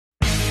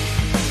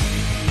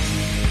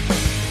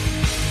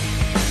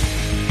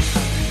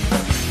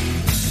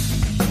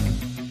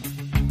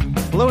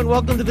Hello and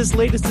welcome to this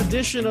latest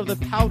edition of the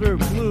Powder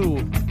Blue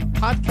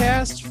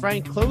podcast.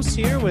 Frank Close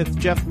here with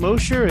Jeff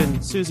Mosher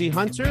and Susie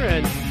Hunter.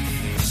 And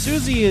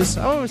Susie is,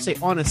 I would say,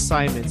 on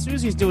assignment.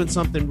 Susie's doing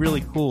something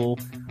really cool.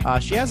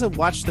 She hasn't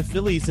watched the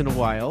Phillies in a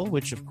while,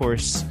 which, of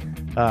course,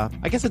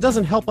 I guess it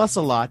doesn't help us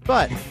a lot.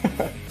 But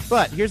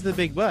here's the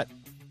big but.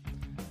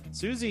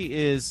 Susie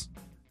is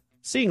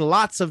seeing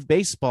lots of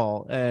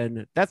baseball,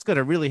 and that's going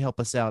to really help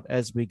us out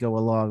as we go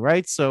along,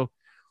 right? So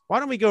why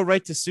don't we go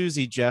right to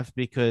Susie, Jeff,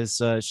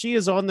 because she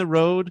is on the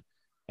road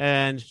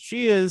and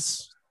she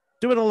is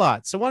doing a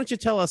lot. So why don't you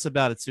tell us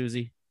about it,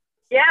 Susie?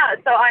 Yeah,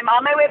 so I'm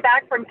on my way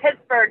back from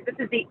Pittsburgh. This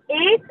is the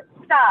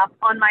 8th stop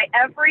on my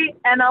every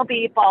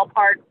MLB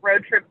ballpark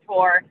road trip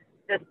tour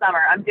this summer.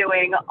 I'm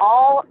doing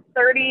all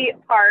 30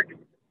 parks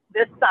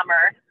this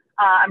summer.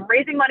 I'm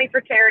raising money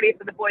for charity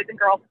for the Boys and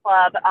Girls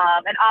Club,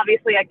 and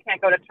obviously I can't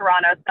go to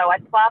Toronto, so I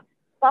swapped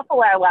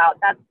Buffalo out.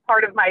 That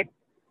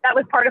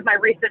was part of my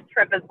recent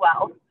trip as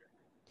well.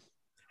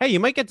 Hey, you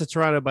might get to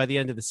Toronto by the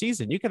end of the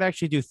season. You could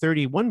actually do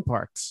 31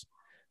 parks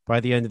by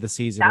the end of the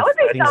season. That would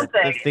be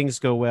something. If things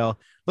go well.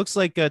 Looks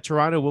like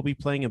Toronto will be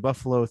playing in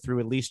Buffalo through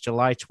at least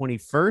July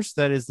 21st.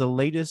 That is the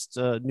latest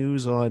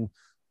news on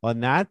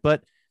that.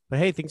 But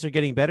hey, things are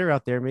getting better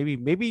out there.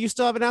 Maybe you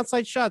still have an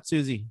outside shot,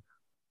 Susie.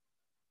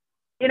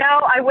 You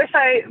know, I wish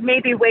I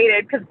maybe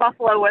waited because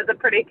Buffalo was a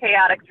pretty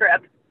chaotic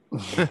trip.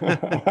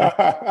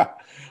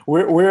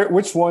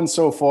 Which one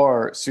so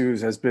far,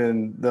 Suze, has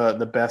been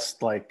the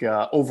best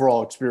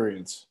overall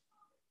experience?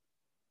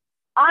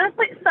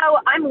 Honestly, so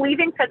I'm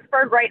leaving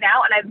Pittsburgh right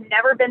now, and I've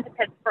never been to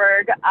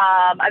Pittsburgh.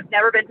 I've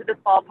never been to this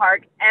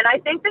ballpark, and I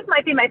think this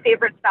might be my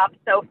favorite stop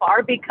so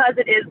far because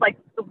it is like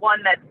the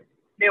one that's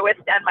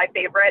newest and my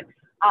favorite.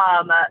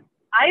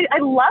 I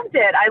loved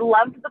it. I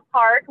loved the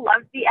park,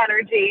 loved the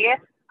energy,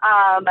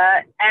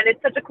 and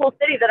it's such a cool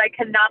city that I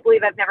cannot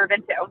believe I've never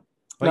been to.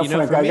 Now,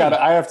 Frank,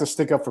 I have to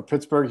stick up for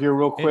Pittsburgh here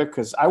real quick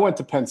because I went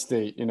to Penn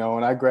State, and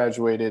I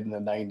graduated in the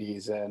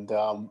 90s.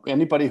 And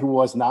anybody who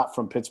was not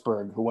from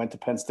Pittsburgh who went to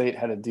Penn State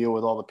had to deal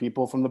with all the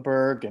people from the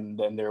Burgh and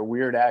their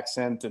weird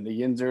accent and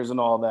the Yinzers and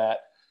all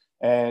that.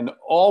 And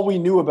all we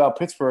knew about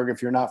Pittsburgh,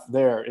 if you're not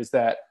there, is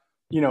that,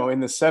 in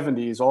the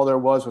 70s, all there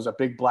was a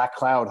big black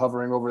cloud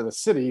hovering over the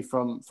city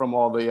from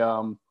all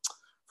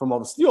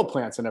the steel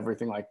plants and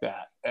everything like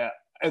that.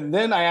 And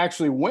then I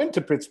actually went to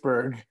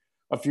Pittsburgh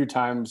a few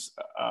times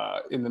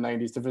in the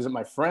 90s to visit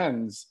my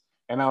friends.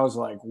 And I was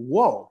like,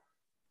 whoa,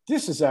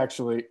 this is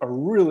actually a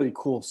really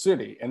cool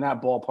city. And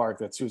that ballpark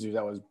that Susie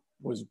was at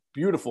was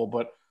beautiful.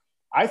 But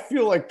I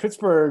feel like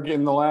Pittsburgh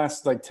in the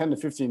last 10 to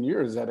 15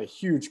 years has had a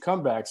huge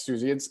comeback,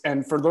 Susie.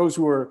 And for those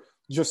who are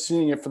just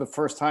seeing it for the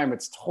first time,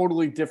 it's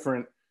totally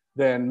different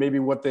than maybe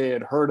what they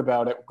had heard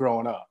about it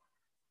growing up.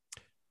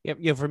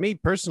 Yeah, for me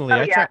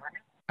personally,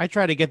 I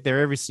try to get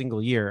there every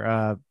single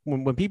year.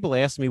 When people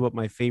ask me what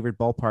my favorite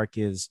ballpark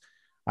is,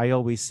 I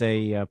always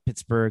say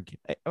Pittsburgh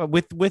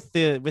with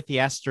the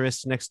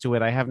asterisk next to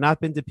it. I have not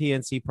been to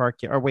PNC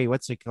Park yet. Or wait,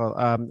 what's it called?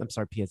 I'm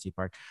sorry, PNC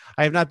Park.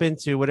 I have not been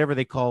to whatever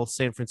they call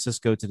San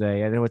Francisco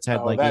today. I know it's had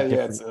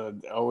it's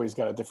always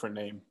got a different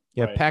name.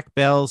 Yeah, right. Pac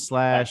Bell /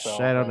 I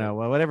don't know,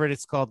 whatever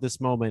it's called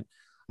this moment.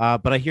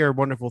 But I hear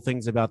wonderful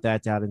things about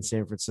that down in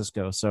San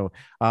Francisco. So,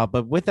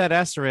 but with that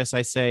asterisk,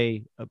 I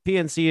say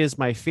PNC is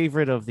my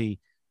favorite of the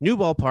new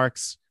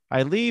ballparks.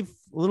 I leave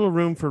a little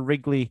room for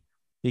Wrigley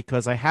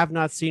because I have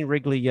not seen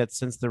Wrigley yet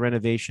since the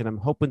renovation. I'm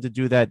hoping to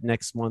do that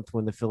next month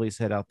when the Phillies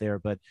head out there.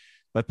 But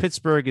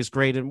Pittsburgh is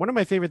great. And one of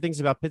my favorite things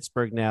about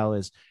Pittsburgh now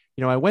is,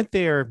 I went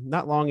there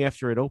not long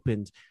after it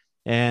opened,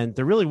 and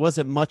there really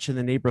wasn't much in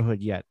the neighborhood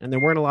yet. And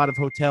there weren't a lot of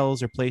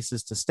hotels or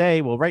places to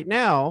stay. Well, right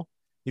now,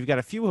 you've got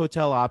a few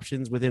hotel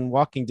options within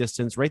walking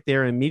distance right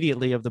there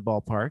immediately of the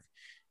ballpark.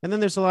 And then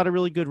there's a lot of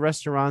really good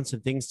restaurants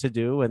and things to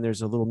do. And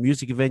there's a little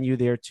music venue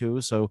there too.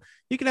 So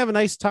you can have a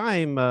nice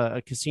time,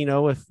 a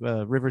casino, if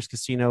Rivers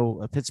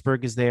Casino,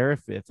 Pittsburgh is there,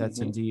 if that's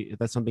if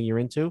that's something you're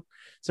into.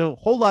 So a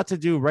whole lot to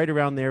do right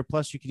around there.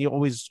 Plus you can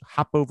always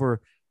hop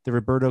over the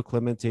Roberto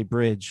Clemente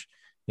Bridge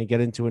and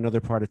get into another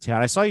part of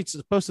town. I saw you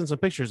posting some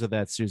pictures of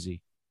that,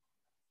 Susie.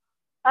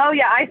 Oh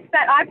yeah.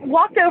 I've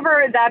walked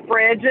over that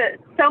bridge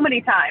so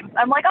many times.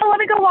 I'm like, let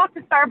me go walk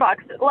to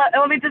Starbucks.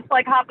 Let me just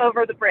hop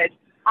over the bridge.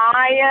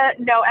 I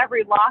know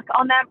every lock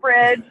on that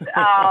bridge.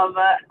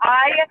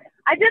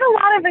 I did a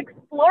lot of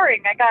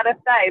exploring, I gotta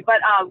say,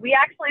 but we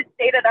actually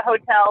stayed at a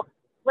hotel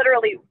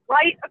literally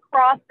right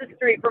across the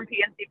street from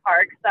PNC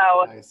Park,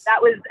 so nice.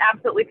 That was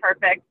absolutely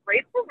perfect.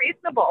 Rates were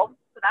reasonable,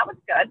 so that was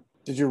good.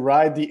 Did you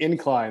ride the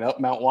incline up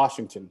Mount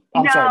Washington?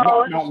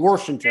 Sorry, Mount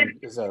Washington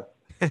is a...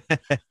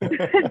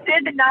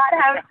 Did not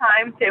have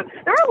time to.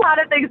 There were a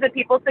lot of things that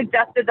people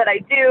suggested that I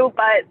do,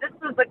 but this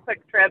was a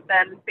quick trip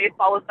and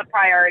baseball was the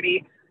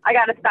priority. I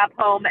got to stop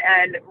home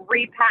and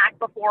repack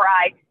before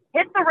I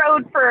hit the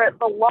road for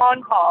the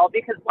long haul,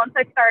 because once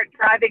I start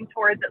driving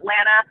towards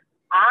Atlanta,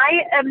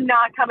 I am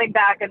not coming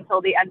back until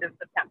the end of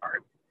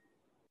September.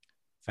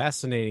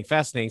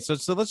 Fascinating.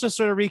 So let's just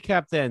sort of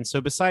recap then.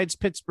 So besides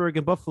Pittsburgh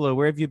and Buffalo,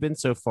 where have you been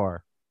so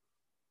far?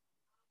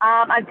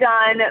 I've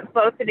done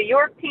both the New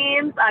York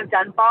teams. I've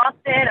done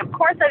Boston. Of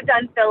course, I've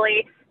done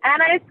Philly.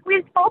 And I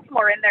squeezed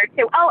Baltimore in there,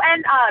 too. Oh,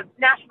 and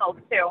Nationals,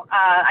 too.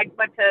 I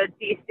went to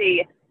D.C.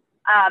 It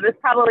was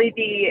probably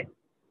the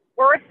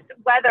worst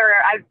weather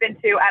I've been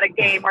to at a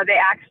game where they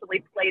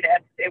actually played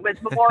it. It was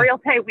Memorial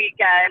Day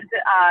weekend.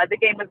 The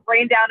game was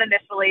rained down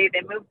initially.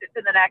 They moved it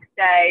to the next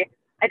day.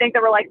 I think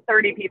there were like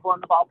 30 people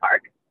in the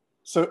ballpark.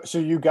 So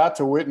you got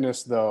to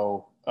witness,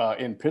 though,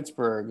 in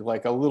Pittsburgh,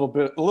 like a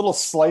little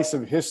slice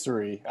of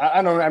history.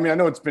 I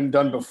know it's been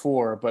done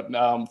before, but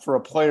for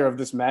a player of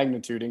this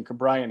magnitude in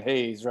Brian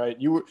Hayes, right?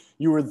 You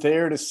were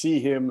there to see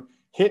him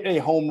hit a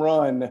home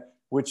run,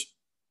 which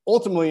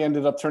ultimately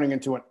ended up turning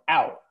into an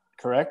out,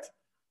 correct?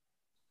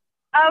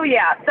 Oh,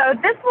 yeah. So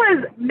this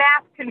was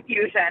mass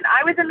confusion.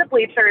 I was in the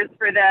bleachers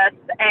for this,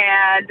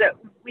 and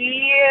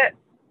we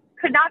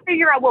could not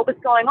figure out what was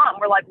going on.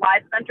 We're like, why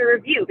is it under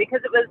review?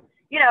 Because it was,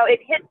 it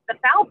hit the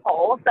foul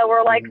pole. So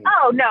we're like,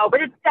 oh, no,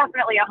 but it's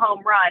definitely a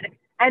home run.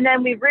 And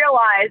then we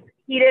realized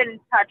he didn't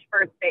touch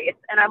first base.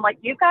 And I'm like,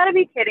 you've got to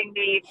be kidding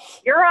me.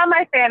 You're on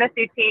my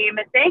fantasy team.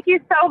 Thank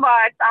you so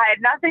much. I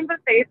had nothing but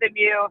faith in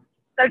you.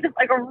 So just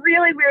like a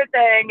really weird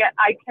thing.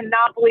 I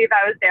cannot believe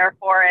I was there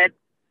for it.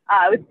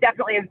 It was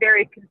definitely a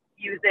very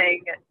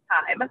confusing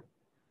time.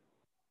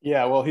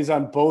 Yeah, well, he's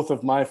on both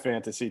of my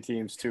fantasy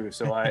teams too,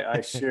 so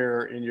I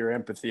share in your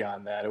empathy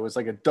on that. It was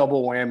like a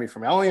double whammy for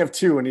me. I only have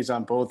two, and he's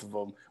on both of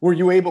them. Were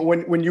you able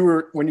when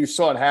you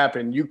saw it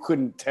happen? You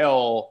couldn't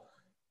tell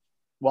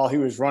while he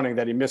was running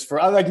that he missed for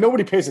like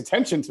nobody pays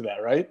attention to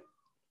that, right?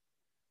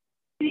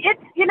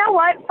 It's, you know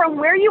what, from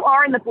where you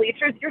are in the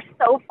bleachers, you're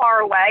so far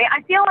away.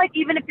 I feel like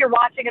even if you're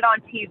watching it on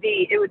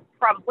TV, it would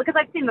probably, because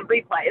I've seen the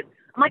replays.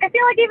 I'm like, I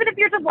feel like even if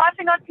you're just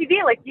watching on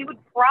TV, like you would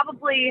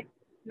probably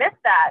miss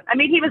that. I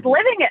mean, he was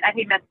living it and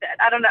he missed it.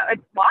 I don't know.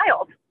 It's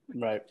wild.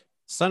 Right.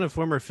 Son of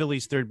former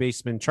Phillies third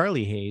baseman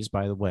Charlie Hayes,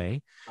 by the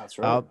way. That's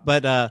right.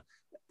 But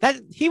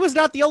that he was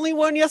not the only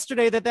one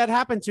yesterday that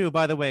happened to,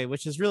 by the way,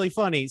 which is really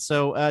funny.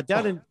 So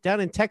down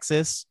in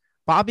Texas,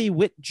 Bobby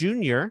Witt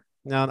Jr.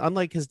 Now,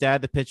 unlike his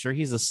dad, the pitcher,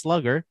 he's a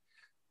slugger.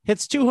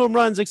 Hits 2 home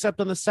runs,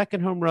 except on the second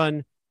home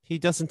run, he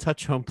doesn't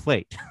touch home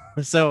plate.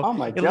 So, oh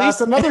my God,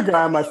 that's another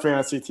guy on my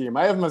fantasy team.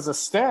 I have him as a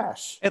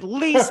stash. At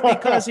least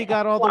because he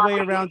got all the way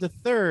around to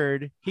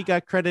third, he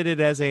got credited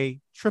as a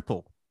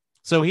triple.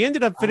 So he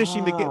ended up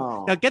finishing the game.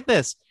 Now, get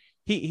this.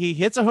 He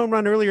hits a home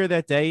run earlier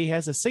that day. He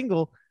has a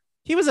single.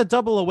 He was a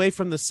double away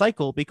from the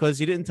cycle because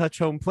he didn't touch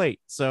home plate.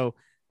 So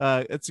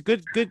it's a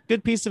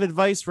good piece of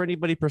advice for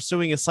anybody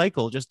pursuing a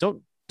cycle. Just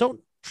don't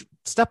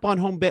step on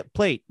home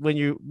plate when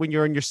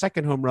you're in your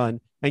second home run,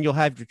 and you'll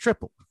have your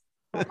triple.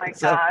 Oh my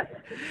gosh.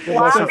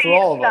 Lesson for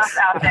all of us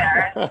out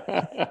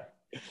there.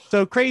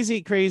 So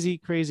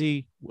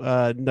crazy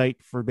night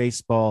for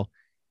baseball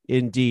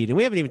indeed. And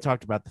we haven't even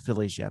talked about the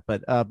Phillies yet,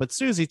 but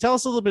Susie, tell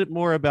us a little bit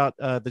more about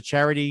the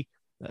charity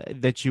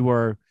that you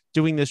are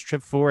doing this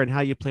trip for and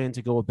how you plan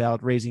to go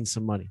about raising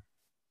some money.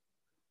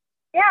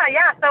 Yeah.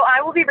 So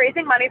I will be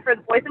raising money for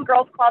the Boys and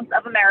Girls Clubs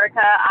of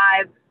America.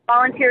 I've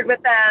volunteered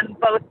with them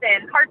both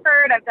in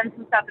Hartford. I've done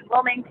some stuff in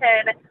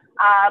Wilmington.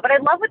 But I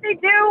love what they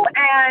do,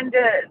 and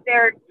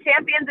they're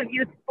champions of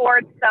youth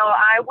sports, so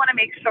I want to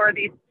make sure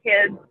these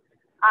kids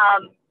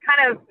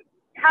kind of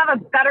have a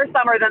better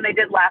summer than they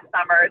did last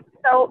summer.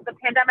 So the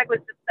pandemic was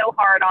just so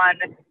hard on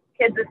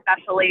kids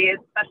especially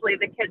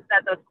the kids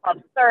that those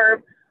clubs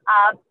serve.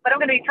 But I'm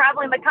going to be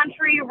traveling the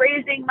country,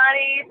 raising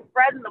money,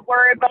 spreading the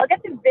word, but I'll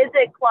get to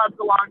visit clubs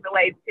along the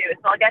way, too.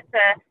 So I'll get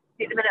to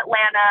see them in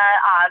Atlanta.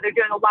 They're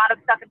doing a lot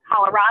of stuff in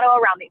Colorado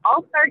around the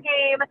All-Star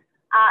game.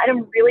 And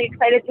I'm really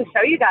excited to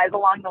show you guys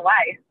along the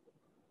way.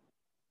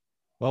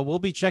 Well, we'll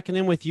be checking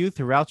in with you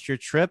throughout your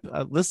trip.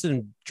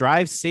 Listen,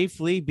 drive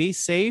safely, be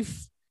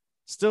safe.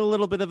 Still a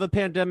little bit of a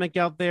pandemic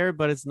out there,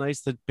 but it's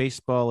nice that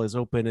baseball is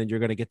open and you're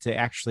going to get to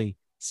actually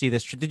see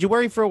this trip. Did you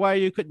worry for a while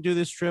you couldn't do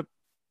this trip?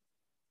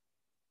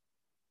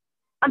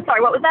 I'm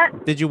sorry, what was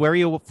that? Did you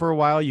worry for a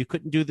while you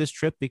couldn't do this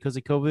trip because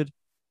of COVID?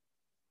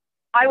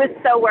 I was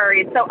so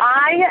worried. So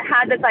I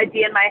had this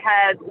idea in my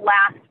head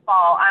last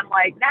fall. I'm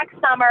like, next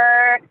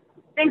summer,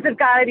 things have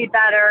got to be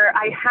better.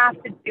 I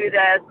have to do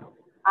this.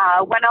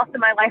 When else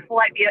in my life will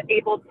I be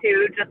able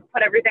to just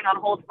put everything on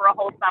hold for a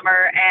whole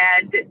summer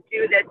and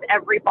do this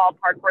every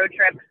ballpark road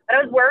trip? But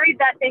I was worried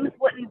that things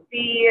wouldn't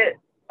be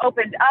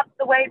opened up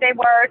the way they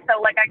were. So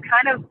like I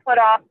kind of put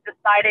off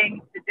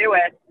deciding to do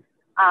it.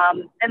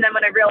 And then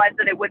when I realized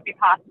that it would be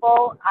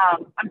possible,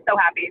 I'm so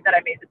happy that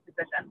I made this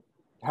decision.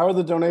 How are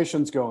the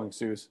donations going,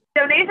 Suze?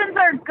 Donations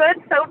are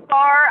good so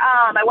far.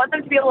 I want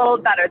them to be a little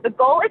better. The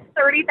goal is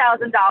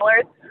 $30,000,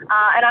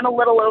 and I'm a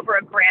little over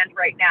 $1,000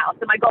 right now.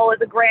 So my goal is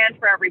 $1,000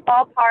 for every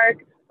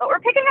ballpark. But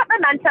we're picking up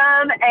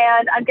momentum,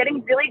 and I'm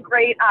getting really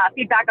great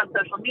feedback on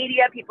social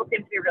media. People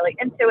seem to be really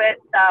into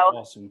it. So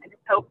awesome. I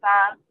just hope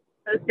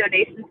those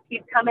donations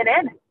keep coming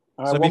in.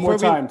 All right, so one more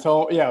time.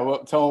 Tell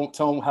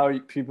them how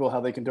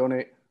they can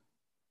donate.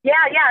 Yeah.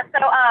 So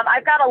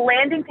I've got a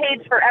landing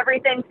page for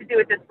everything to do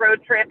with this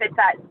road trip. It's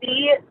at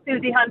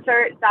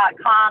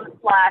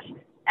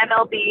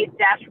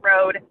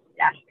thesusiehunter.com/MLB-road.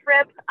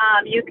 trip.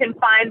 You can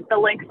find the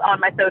links on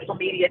my social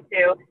media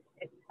too.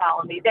 If you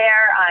follow me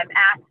there, I'm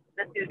at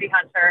the Susie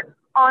Hunter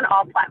on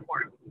all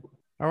platforms.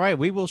 All right.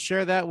 We will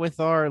share that with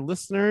our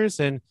listeners.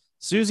 And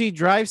Susie,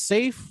 drive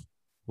safe.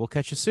 We'll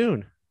catch you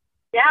soon.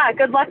 Yeah,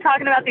 good luck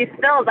talking about these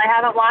Phils. I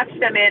haven't watched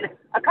them in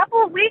a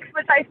couple of weeks,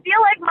 which I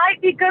feel like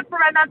might be good for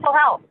my mental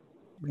health.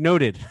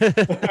 Noted.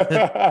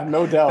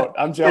 No doubt.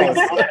 I'm jealous.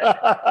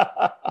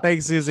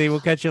 Thanks, Susie. We'll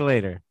catch you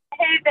later.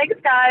 Hey, thanks,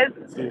 guys.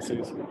 See you,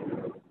 Susie.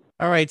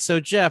 All right, so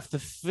Jeff, the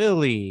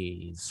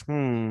Phillies. So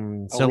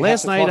we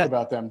last have to night, talk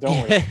about them,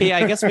 don't we? Yeah,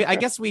 I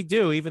guess we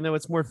do. Even though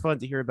it's more fun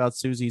to hear about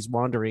Susie's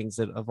wanderings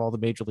of all the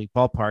major league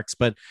ballparks.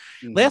 But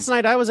last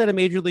night, I was at a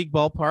major league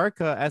ballpark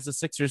as the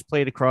Sixers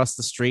played across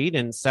the street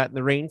and sat in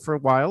the rain for a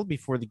while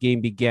before the game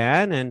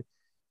began. And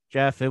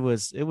Jeff, it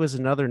was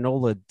another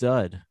Nola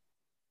dud.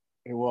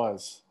 It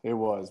was,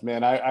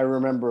 man. I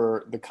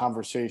remember the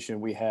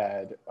conversation we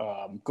had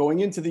going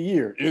into the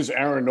year. Is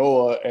Aaron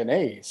Nola an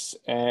ace?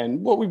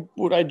 And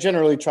what I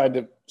generally tried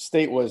to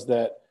state was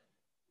that,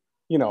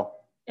 an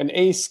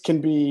ace can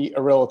be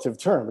a relative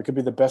term. It could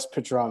be the best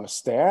pitcher on the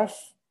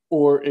staff,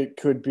 or it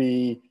could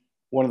be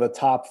one of the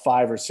top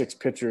 5 or 6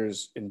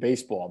 pitchers in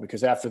baseball.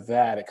 Because after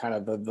that, it kind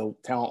of the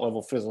talent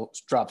level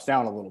drops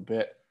down a little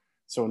bit.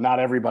 So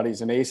not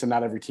everybody's an ace, and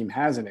not every team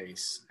has an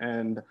ace.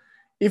 And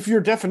if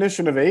your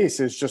definition of ace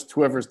is just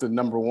whoever's the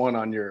number one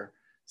on your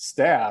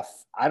staff,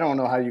 I don't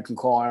know how you can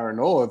call Aaron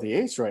Nola the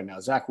ace right now.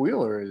 Zach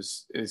Wheeler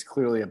is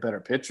clearly a better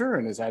pitcher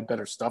and has had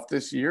better stuff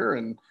this year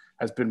and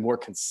has been more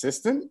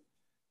consistent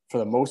for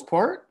the most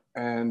part.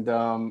 And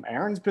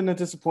Aaron's been a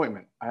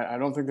disappointment. I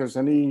don't think there's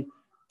any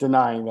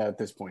denying that at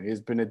this point. He's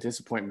been a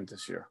disappointment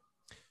this year.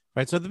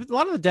 Right. So a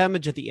lot of the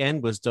damage at the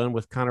end was done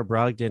with Connor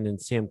Brogdon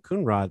and Sam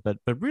Coonrod. But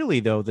really,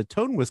 though, the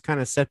tone was kind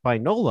of set by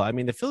Nola. I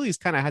mean, the Phillies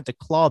kind of had to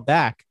claw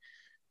back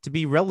to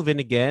be relevant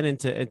again and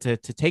to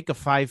take a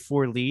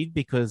 5-4 lead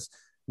because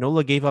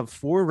Nola gave up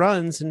 4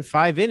 runs in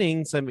 5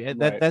 innings. I mean,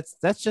 Right.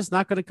 that's just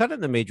not going to cut it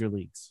in the major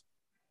leagues.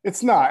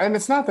 It's not. And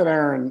it's not that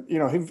Aaron,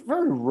 he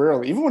very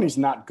rarely, even when he's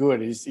not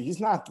good, he's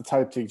not the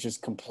type to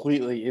just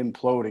completely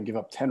implode and give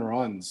up 10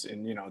 runs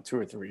in, 2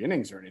 or 3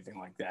 innings or anything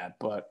like that.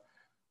 But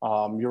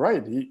you're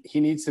right. He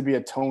needs to be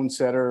a tone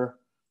setter.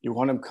 You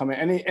want him coming.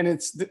 And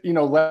it's,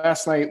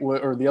 last night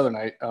or the other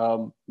night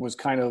was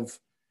kind of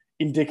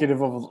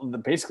indicative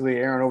of basically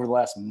Aaron over the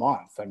last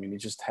month. I mean, he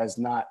just he's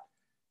not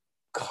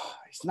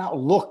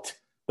looked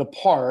the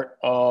part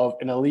of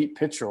an elite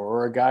pitcher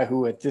or a guy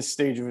who at this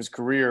stage of his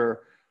career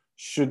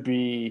should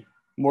be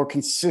more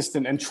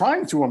consistent and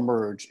trying to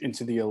emerge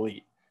into the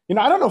elite.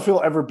 I don't know if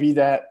he'll ever be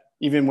that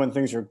even when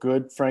things are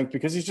good, Frank,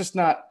 because he's just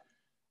not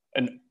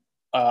an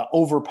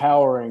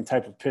overpowering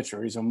type of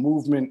pitcher. He's a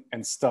movement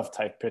and stuff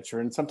type pitcher.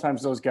 And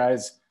sometimes those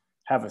guys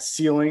have a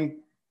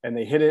ceiling and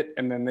they hit it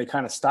and then they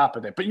kind of stop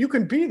at it. But you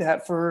can be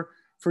that for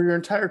your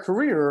entire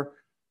career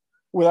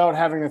without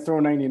having to throw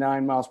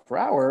 99 miles per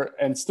hour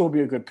and still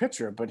be a good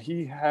pitcher. But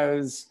he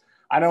has,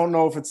 I don't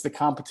know if it's the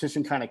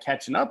competition kind of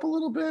catching up a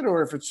little bit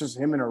or if it's just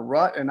him in a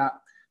rut and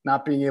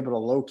not being able to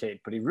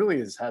locate, but he really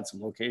has had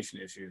some location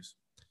issues.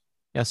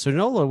 Yeah. So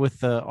Nola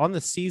with on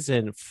the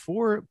season,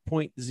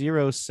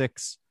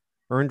 4.06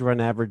 earned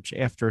run average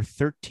after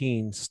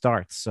 13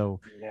 starts. So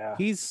yeah,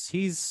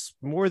 he's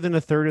more than a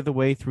third of the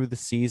way through the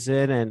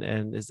season.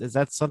 And is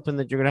that something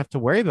that you're going to have to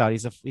worry about?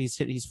 He's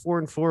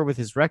 4-4 with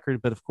his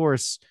record, but of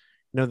course,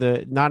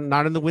 the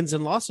not in the wins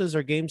and losses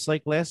are games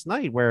like last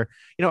night where,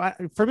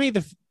 for me,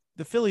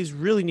 the Phillies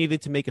really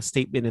needed to make a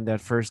statement in that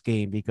first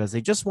game because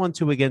they just won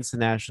 2 against the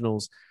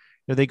Nationals.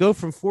 They go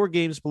from 4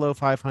 games below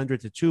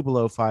 500 to 2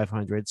 below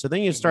 500. So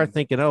then you start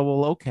thinking, oh,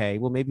 well, okay,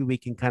 well, maybe we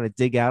can kind of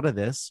dig out of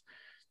this.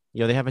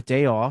 They have a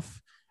day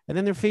off, and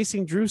then they're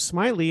facing Drew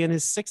Smyly and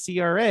his 6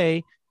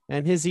 ERA,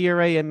 and his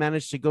ERA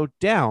managed to go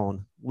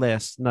down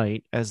last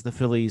night as the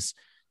Phillies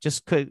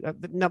just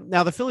could.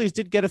 Now the Phillies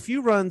did get a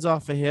few runs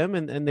off of him,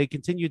 and they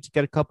continued to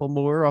get a couple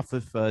more off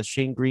of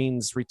Shane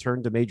Green's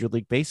return to Major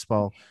League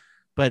Baseball,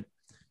 but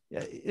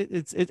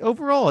it's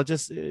overall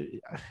just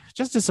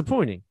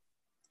disappointing.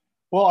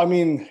 Well, I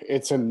mean,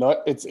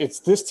 it's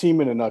this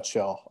team in a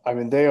nutshell. I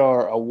mean, they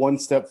are a 1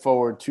 step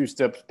forward, 2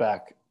 steps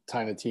back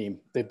kind of team.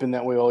 They've been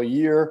that way all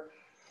year.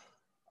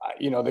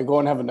 They go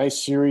and have a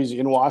nice series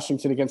in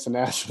Washington against the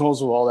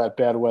Nationals with all that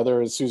bad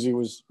weather, as Susie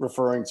was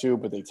referring to,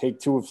 but they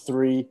take 2 of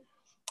 3.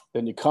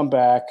 Then you come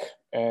back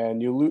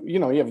and you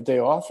have a day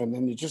off, and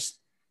then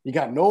you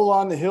got Nola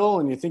on the hill,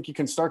 and you think you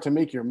can start to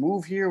make your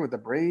move here with the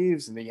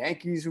Braves and the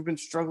Yankees who've been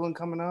struggling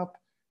coming up.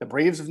 The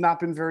Braves have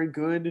not been very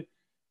good,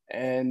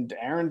 and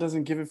Aaron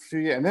doesn't give it to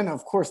you. And then,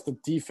 of course, the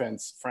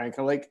defense, Frank,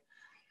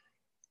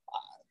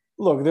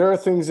 look, there are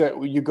things that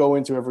you go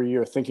into every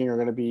year thinking are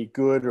going to be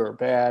good or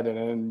bad, and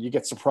then you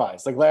get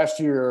surprised. Like last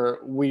year,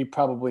 we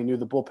probably knew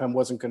the bullpen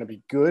wasn't going to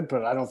be good,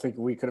 but I don't think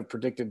we could have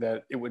predicted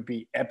that it would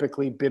be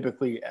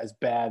biblically as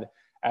bad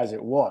as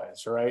it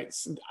was, right?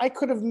 So I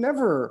could have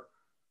never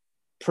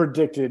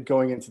predicted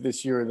going into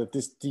this year that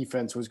this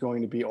defense was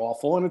going to be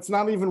awful, and it's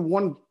not even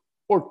 1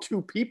 or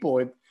 2 people.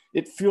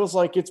 it feels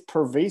like it's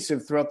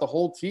pervasive throughout the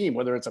whole team,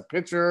 whether it's a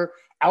pitcher,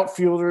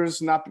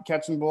 outfielders not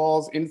catching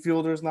balls,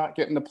 infielders not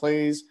getting the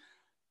plays.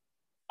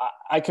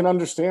 I can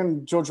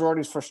understand Joe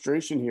Girardi's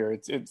frustration here.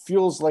 It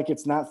feels like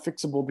it's not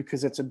fixable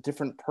because it's a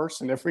different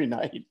person every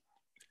night.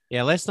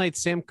 Yeah, last night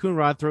Sam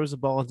Coonrod throws the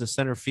ball into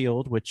center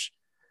field, which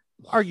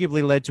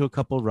arguably led to a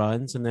couple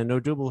runs, and then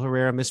Odubel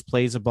Herrera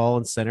misplays a ball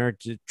in center,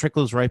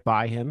 trickles right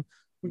by him.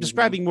 I'm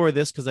describing more of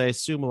this because I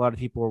assume a lot of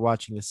people were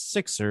watching the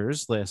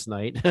Sixers last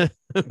night,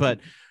 but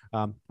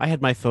I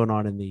had my phone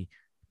on in the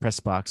press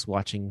box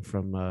watching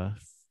from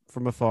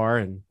afar,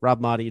 and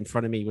Rob Motti in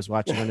front of me was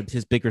watching on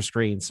his bigger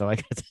screen, so I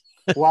got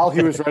while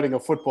he was writing a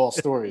football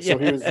story. So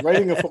he was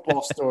writing a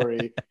football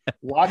story,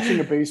 watching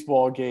a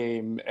baseball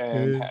game,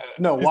 and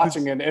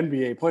watching an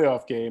NBA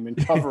playoff game and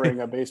covering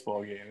a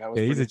baseball game. That was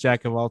he's a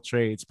jack of all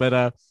trades.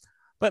 But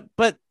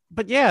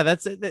yeah,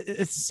 it's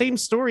the same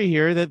story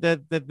here.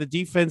 That the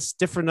defense,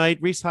 different night.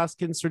 Rhys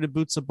Hoskins sort of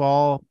boots a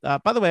ball.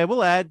 By the way, I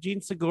will add,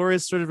 Gene Segura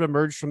has sort of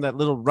emerged from that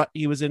little rut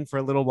he was in for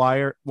a little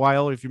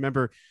while. If you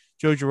remember,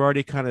 Joe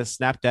Girardi kind of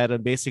snapped at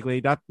him,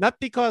 basically not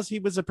because he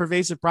was a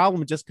pervasive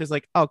problem, just because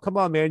like, oh, come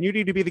on, man, you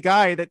need to be the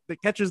guy that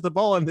catches the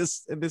ball in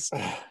this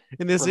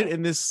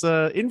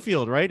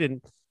infield, right?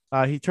 And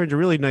he turned a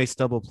really nice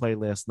double play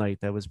last night.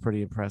 That was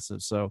pretty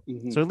impressive. So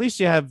at least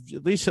you have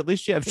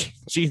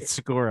Gene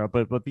Segura,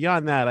 but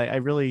beyond that, I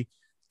really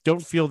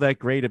don't feel that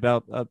great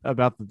about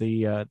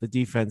the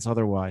defense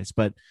otherwise.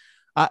 But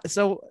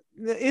so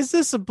is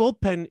this a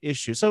bullpen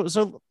issue?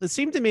 So it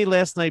seemed to me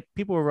last night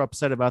people were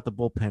upset about the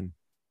bullpen.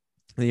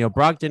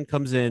 Brogdon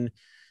comes in,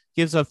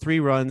 gives up 3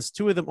 runs.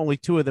 Only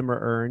two of them are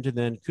earned. And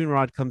then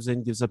Coonrod comes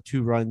in, gives up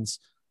 2 runs.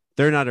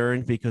 They're not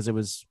earned because it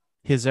was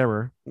his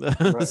error.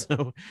 Right.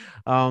 So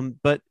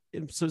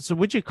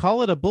would you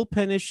call it a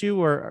bullpen issue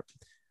or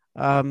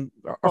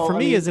for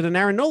me, is it an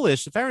Aaron Nola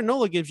issue? If Aaron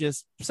Nola gives you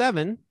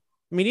 7,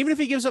 even if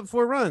he gives up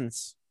 4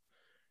 runs,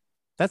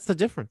 that's the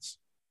difference.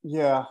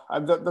 Yeah,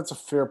 that's a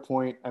fair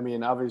point.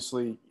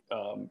 Obviously,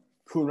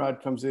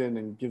 Coonrod comes in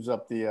and gives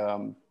up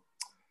the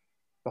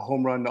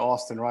home run to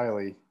Austin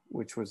Riley,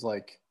 which was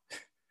like,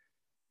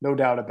 no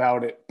doubt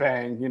about it,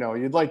 bang.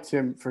 You'd like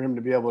for him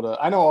to be able to.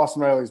 I know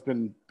Austin Riley's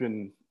been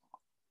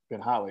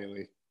hot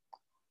lately,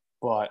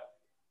 but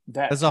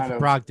that's off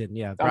of Brogdon.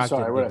 Yeah, I'm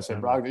sorry, what did I say?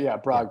 Brogdon. Yeah,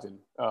 Brogdon.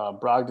 Yeah.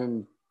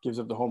 Brogdon gives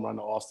up the home run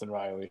to Austin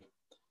Riley,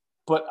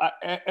 but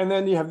and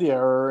then you have the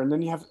error, and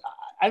then you have.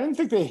 I didn't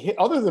think they hit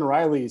other than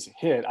Riley's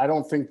hit. I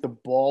don't think the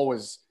ball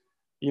was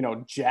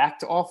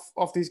jacked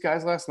off these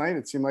guys last night.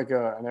 It seemed like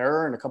an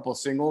error and a couple of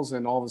singles,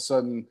 and all of a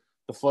sudden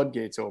the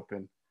floodgates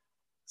open.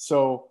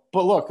 So,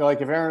 but look,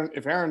 like if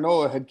Aaron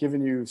Nola had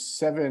given you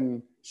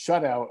 7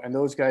 shutout and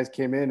those guys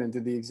came in and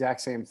did the exact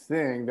same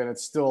thing, then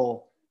it's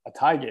still a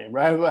tie game,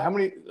 right? How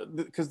many?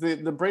 Because the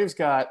Braves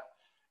got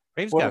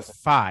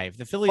 5.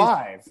 The Phillies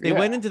 5. They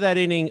went into that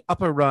inning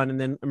up a run and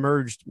then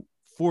emerged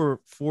 4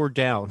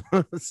 down.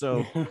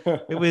 So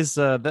it was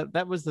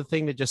that was the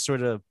thing that just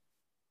sort of.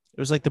 It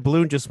was like the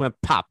balloon just went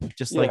pop,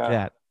 just like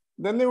that.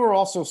 Then they were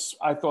also,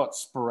 I thought,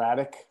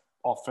 sporadic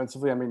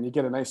offensively. You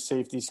get a nice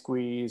safety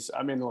squeeze.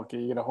 Look,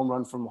 you get a home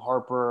run from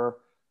Harper,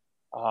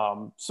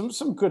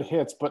 some good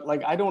hits, but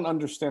like I don't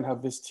understand how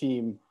this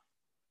team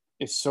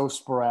is so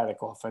sporadic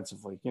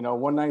offensively.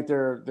 One night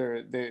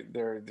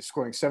they're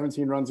scoring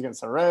 17 runs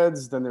against the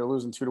Reds, then they're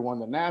losing 2-1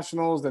 to the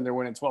Nationals, then they're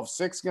winning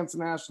 12-6 against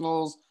the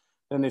Nationals,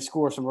 then they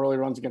score some early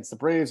runs against the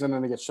Braves, and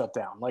then they get shut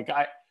down. Like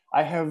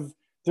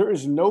there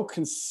is no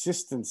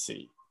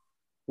consistency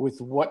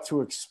with what to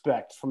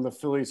expect from the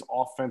Phillies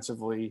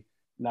offensively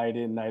night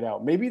in, night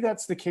out. Maybe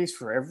that's the case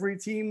for every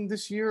team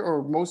this year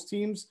or most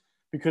teams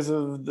because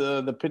of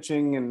the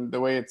pitching and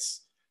the way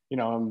it's,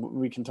 and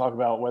we can talk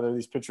about whether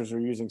these pitchers are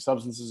using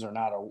substances or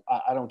not.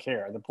 I don't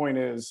care. The point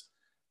is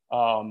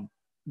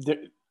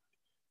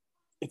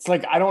it's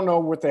like I don't know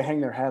what they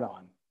hang their hat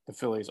on, the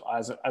Phillies,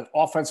 as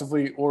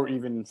offensively or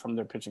even from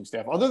their pitching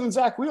staff, other than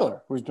Zach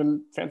Wheeler, who's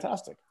been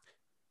fantastic.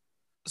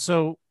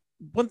 So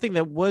one thing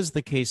that was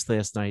the case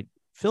last night,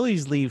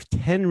 Phillies leave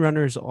 10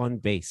 runners on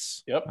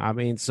base.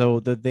 Yep.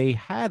 So that they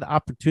had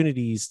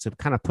opportunities to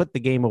kind of put the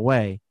game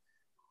away.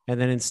 And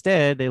then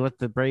instead they let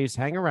the Braves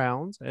hang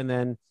around. And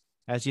then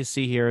as you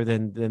see here,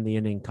 then the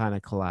inning kind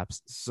of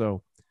collapsed.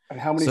 So and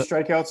how many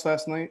strikeouts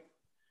last night?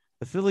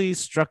 The Phillies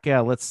struck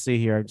out. Let's see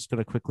here. I'm just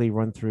going to quickly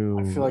run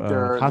through. I feel like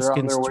they're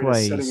Hoskins on their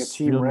way twice, to setting a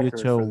team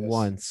record for this.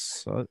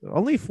 once.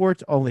 Only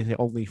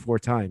 4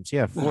 times.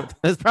 Yeah, 4.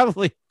 That's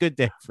probably a good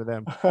day for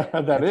them.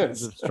 That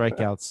is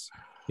strikeouts.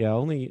 Yeah,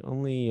 only.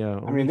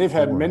 They've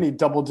had many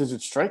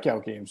double-digit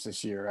strikeout games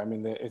this year.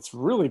 It's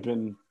really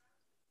been.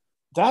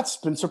 That's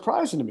been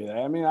surprising to me.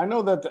 I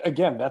know that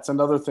again. That's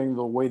another thing.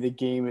 The way the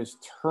game is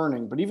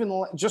turning, but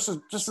even just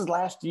as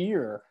last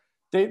year.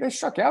 They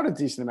struck out a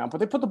decent amount, but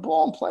they put the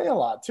ball in play a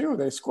lot too.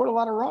 They scored a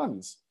lot of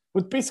runs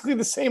with basically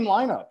the same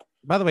lineup.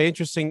 By the way,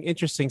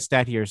 interesting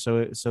stat here.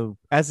 So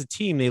as a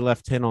team, they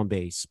left 10 on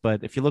base,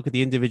 but if you look at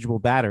the individual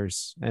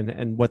batters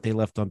and what they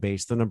left on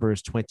base, the number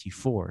is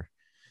 24.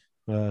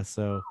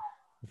 So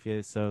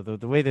So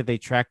the way that they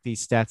track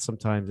these stats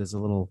sometimes is a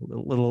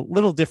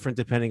little different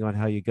depending on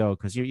how you go.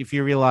 Because if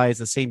you realize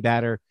the same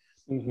batter,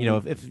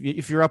 Mm-hmm.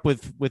 if you're up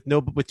with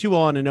two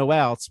on and no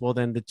outs, well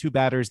then the two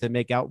batters that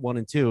make out 1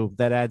 and 2,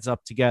 that adds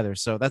up together.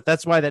 So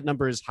that's why that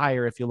number is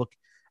higher if you look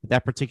at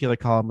that particular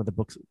column of the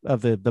books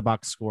of the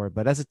box score.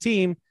 But as a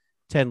team,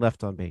 10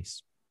 left on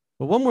base.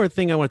 But one more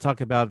thing I want to talk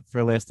about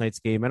for last night's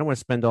game. I don't want to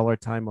spend all our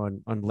time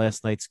on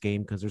last night's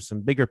game because there's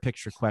some bigger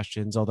picture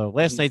questions. Although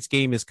last night's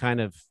game is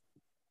kind of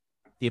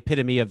the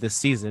epitome of this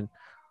season.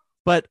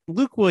 But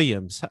Luke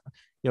Williams,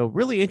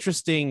 really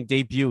interesting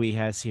debut he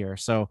has here.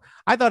 So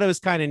I thought it was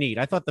kind of neat.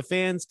 I thought the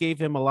fans gave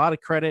him a lot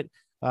of credit.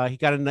 He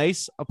got a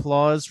nice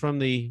applause from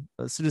the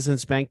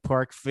Citizens Bank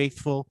Park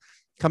faithful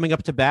coming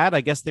up to bat.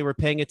 I guess they were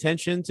paying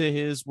attention to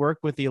his work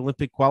with the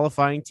Olympic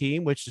qualifying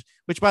team, which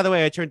by the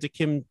way, I turned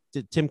to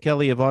Tim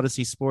Kelly of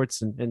Odyssey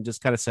Sports and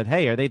just kind of said,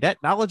 "Hey, are they that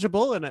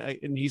knowledgeable?"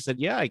 And he said,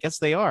 "Yeah, I guess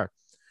they are."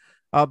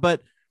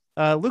 But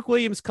Luke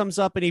Williams comes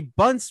up and he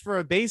bunts for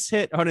a base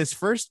hit on his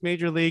first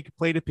major league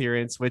plate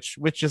appearance, which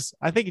just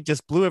I think it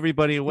just blew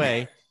everybody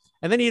away.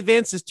 And then he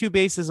advances 2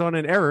 bases on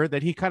an error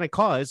that he kind of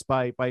caused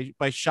by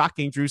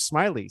shocking Drew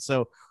Smiley.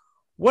 So,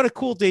 what a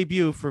cool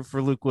debut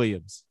for Luke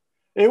Williams.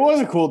 It was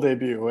a cool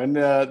debut, and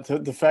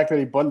the fact that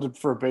he bunted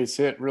for a base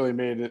hit really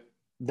made it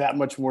that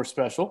much more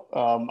special.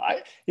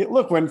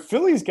 Look, when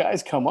Phillies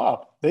guys come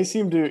up, they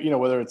seem to,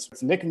 whether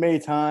it's Nick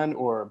Maton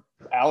or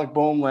Alec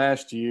Boehm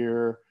last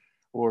year,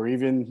 or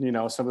even,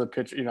 some of the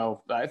pitch,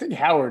 I think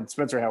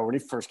Spencer Howard, when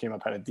he first came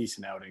up, had a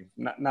decent outing.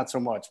 Not so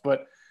much,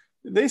 but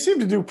they seem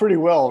to do pretty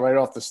well right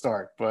off the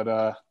start.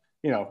 But,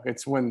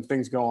 it's when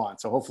things go on.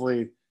 So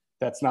hopefully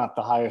that's not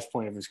the highest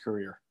point of his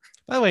career.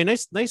 By the way,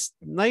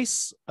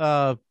 nice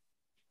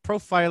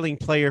profiling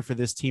player for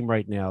this team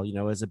right now.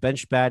 As a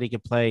bench bat, he can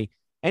play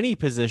any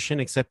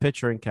position except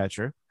pitcher and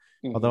catcher.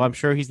 Mm-hmm. Although I'm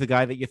sure he's the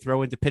guy that you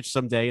throw in to pitch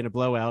someday in a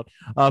blowout.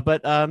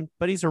 But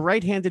he's a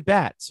right-handed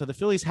bat. So the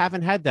Phillies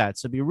haven't had that.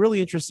 So it'd be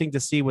really interesting to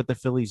see what the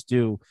Phillies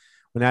do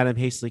when Adam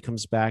Hastley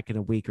comes back in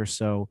a week or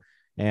so.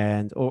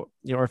 Or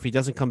if he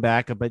doesn't come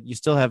back, but you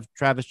still have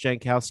Travis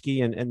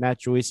Jankowski and Matt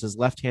Joyce as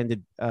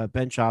left-handed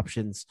bench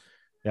options.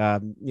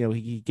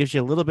 He gives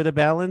you a little bit of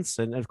balance,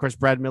 and of course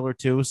Brad Miller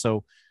too.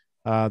 So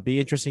be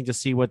interesting to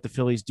see what the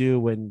Phillies do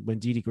when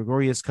Didi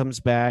Gregorius comes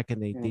back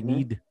and they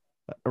need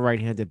a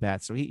right-handed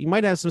bat. So he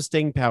might have some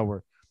staying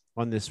power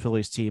on this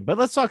Phillies team. But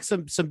let's talk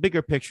some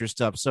bigger picture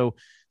stuff. So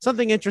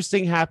something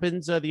interesting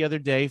happened the other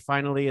day.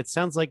 Finally, it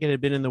sounds like it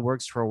had been in the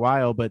works for a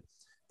while, but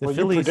the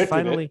Phillies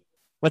finally.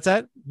 What's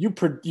that?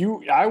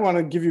 I want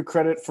to give you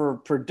credit for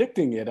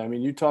predicting it. I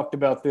mean, you talked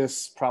about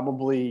this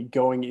probably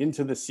going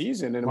into the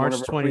season in March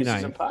one of our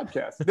 29th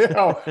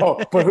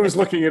podcasts. But who's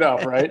looking it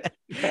up, right?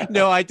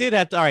 No, I did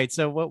have to. All right.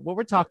 So what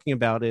we're talking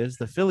about is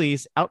the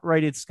Phillies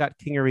outrighted Scott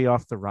Kingery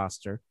off the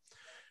roster.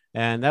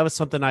 And that was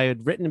something I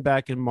had written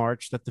back in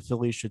March that the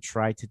Phillies should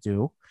try to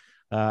do.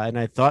 And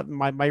I thought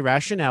my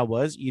rationale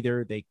was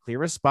either they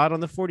clear a spot on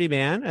the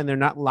 40-man and they're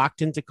not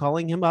locked into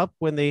calling him up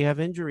when they have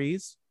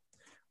injuries,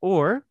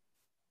 or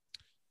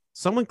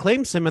someone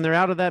claims him and they're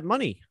out of that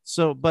money.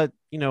 So, but,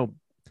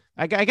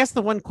 I guess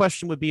the one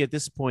question would be at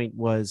this point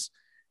was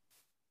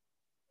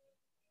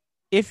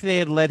if they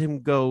had let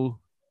him go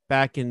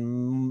back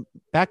in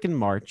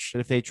March,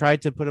 and if they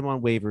tried to put him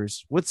on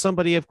waivers, would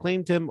somebody have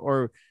claimed him,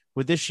 or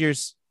would this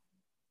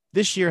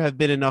year have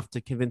been enough to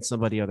convince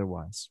somebody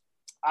otherwise?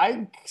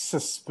 I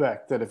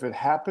suspect that if it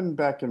happened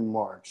back in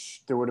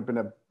March, there would have been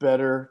a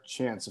better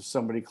chance of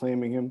somebody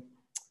claiming him,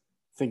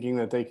 thinking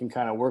that they can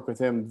kind of work with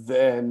him,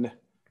 than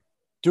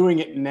doing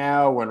it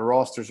now when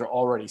rosters are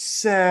already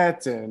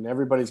set and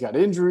everybody's got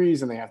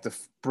injuries and they have to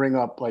bring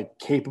up like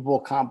capable,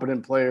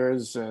 competent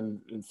players and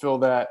fill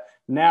that.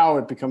 Now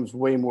it becomes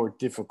way more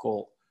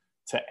difficult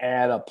to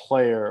add a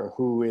player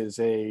who is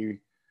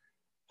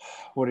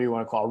what do you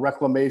want to call a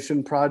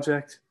reclamation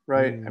project,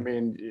 right? I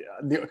mean,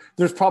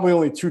 there's probably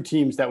only 2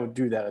 teams that would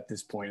do that at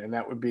this point, and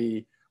that would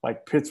be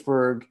like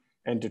Pittsburgh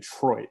and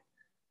Detroit.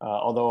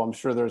 Although I'm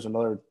sure there's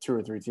another 2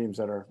 or 3 teams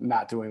that are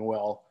not doing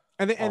well.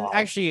 And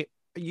actually,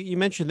 you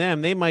mentioned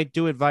them. They might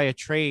do it via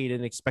trade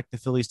and expect the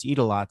Phillies to eat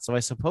a lot. So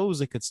I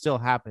suppose it could still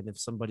happen if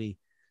somebody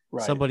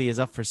is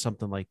up for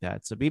something like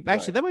that. So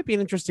that might be an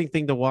interesting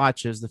thing to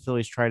watch as the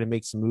Phillies try to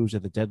make some moves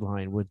at the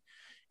deadline.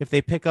 If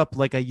they pick up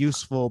like a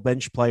useful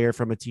bench player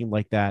from a team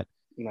like that,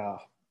 you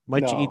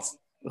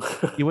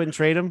wouldn't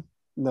trade him?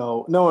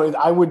 No,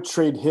 I would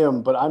trade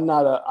him, but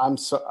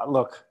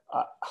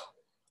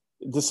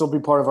this will be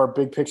part of our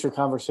big picture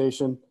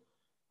conversation.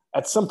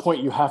 At some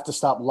point, you have to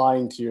stop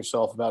lying to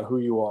yourself about who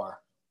you are,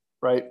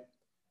 right?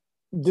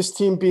 This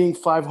team being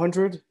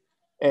 500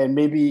 and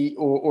maybe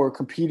or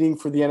competing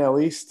for the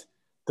NL East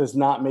does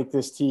not make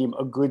this team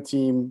a good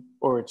team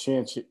or a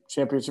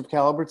championship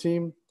caliber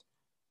team.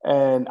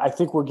 And I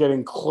think we're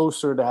getting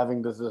closer to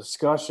having the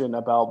discussion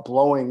about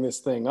blowing this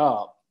thing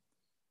up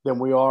than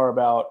we are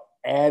about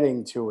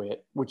adding to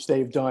it, which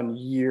they've done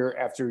year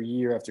after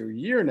year after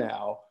year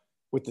now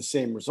with the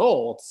same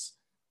results.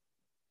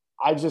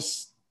 I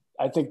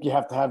think you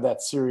have to have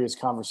that serious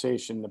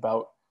conversation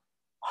about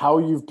how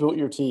you've built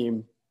your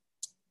team,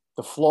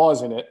 the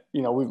flaws in it.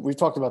 You know, we've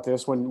talked about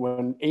this.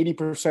 When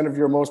 80% of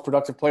your most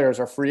productive players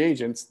are free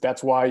agents,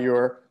 that's why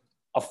you're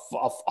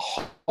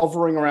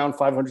hovering around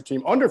 500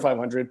 team, under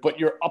 500, but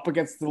you're up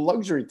against the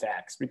luxury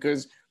tax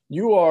because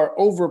you are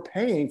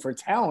overpaying for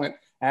talent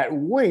at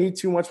way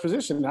too much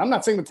position. Now, I'm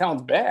not saying the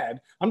talent's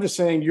bad. I'm just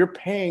saying you're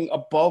paying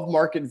above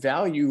market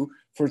value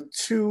for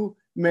too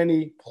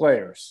many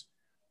players.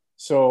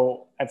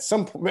 So at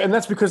some point, and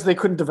that's because they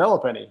couldn't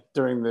develop any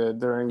during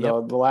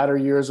the latter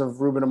years of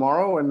Ruben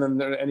Amaro and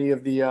then any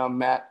of the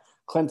Matt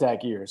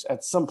Klentak years.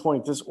 At some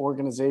point, this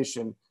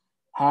organization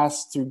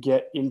has to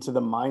get into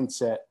the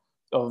mindset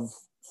of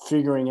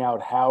figuring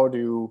out how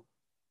to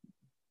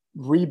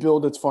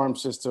rebuild its farm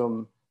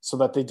system so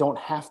that they don't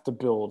have to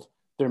build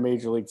their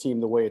major league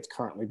team the way it's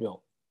currently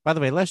built. By the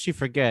way, lest you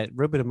forget,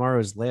 Ruben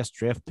Amaro's last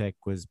draft pick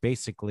was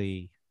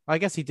basically, I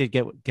guess he did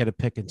get a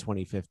pick in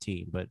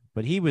 2015,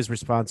 but he was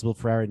responsible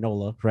for Aaron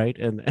Nola, right?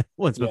 And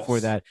once before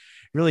that,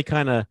 really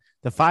kind of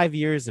the 5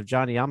 years of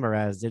Johnny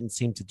Almaraz didn't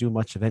seem to do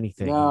much of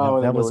anything.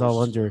 No, that was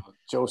all under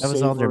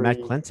all under Matt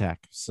Klentak.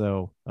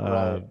 So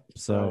right.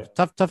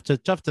 tough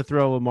to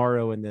throw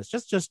Amaro in this.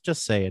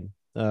 Just saying.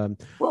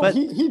 But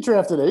he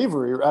drafted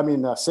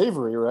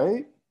Savory,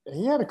 right?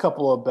 He had a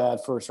couple of bad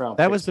first round.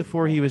 That was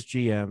before he was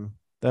GM.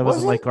 That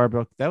was a Mike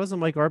Arbuckle. That was a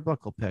Mike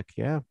Arbuckle pick.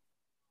 Yeah.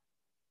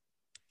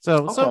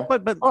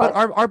 But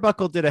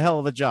Arbuckle did a hell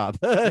of a job.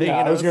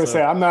 I was going to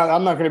say I'm not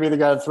going to be the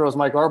guy that throws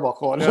Mike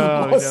Arbuckle.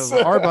 No,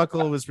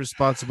 Arbuckle was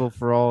responsible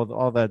for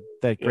all that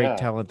great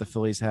talent the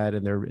Phillies had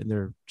in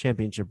their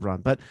championship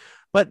run.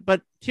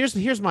 But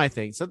here's my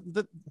thing. So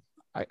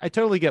I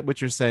totally get what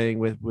you're saying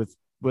with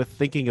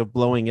thinking of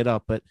blowing it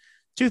up. But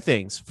two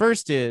things.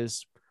 First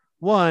is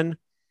one,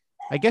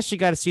 I guess you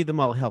got to see them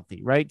all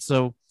healthy, right?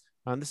 So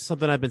this is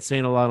something I've been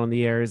saying a lot on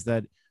the air is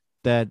that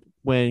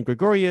when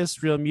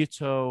Gregorius, Real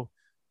Muto,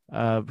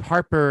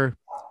 Harper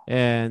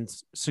and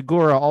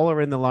Segura all are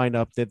in the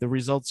lineup, that the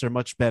results are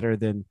much better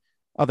than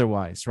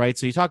otherwise, right?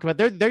 So you talk about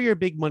they're your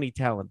big money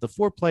talent. The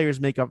four players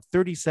make up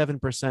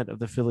 37% of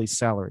the Phillies'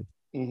 salary.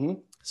 Mm-hmm.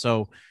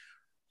 So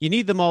you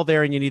need them all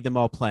there and you need them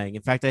all playing.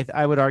 In fact,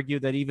 I would argue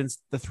that even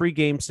the 3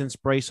 games since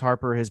Bryce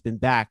Harper has been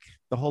back,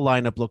 the whole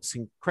lineup looks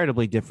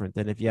incredibly different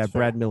than if you have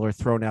Brad Miller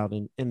thrown out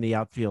in the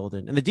outfield.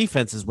 And the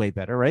defense is way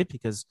better, right?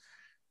 Because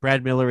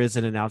Brad Miller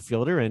isn't an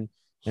outfielder and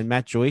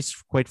Matt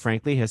Joyce, quite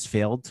frankly, has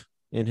failed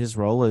in his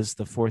role as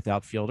the fourth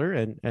outfielder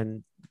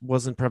and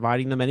wasn't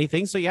providing them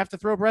anything. So you have to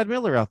throw Brad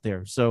Miller out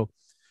there. So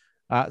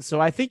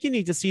I think you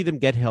need to see them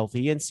get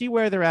healthy and see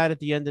where they're at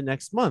the end of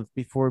next month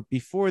before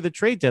the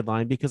trade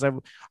deadline, because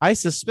I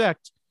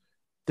suspect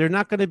they're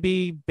not going to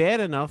be bad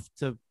enough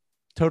to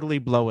totally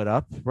blow it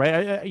up,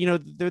 right?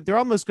 They're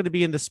almost going to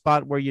be in the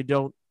spot where you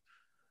don't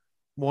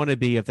want to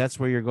be if that's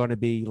where you're going to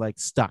be like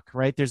stuck,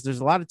 right? There's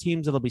a lot of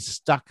teams that'll be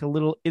stuck a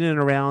little in and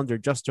around or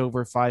just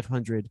over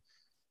 500,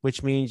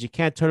 which means you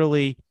can't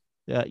totally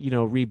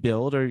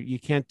rebuild, or you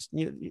can't,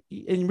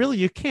 and really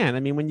you can. I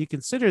mean, when you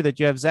consider that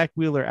you have Zach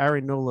Wheeler,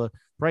 Aaron Nola,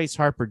 Bryce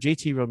Harper,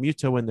 JT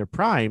Realmuto in their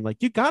prime, like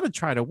you got to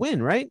try to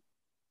win, right?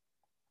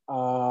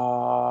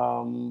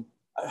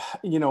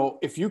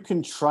 If you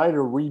can try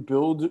to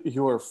rebuild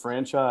your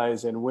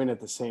franchise and win at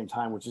the same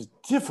time, which is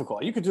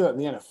difficult, you could do that in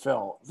the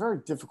NFL. Very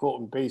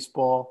difficult in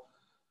baseball.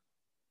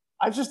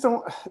 I just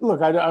don't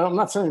look. I'm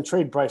not saying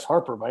trade Bryce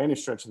Harper by any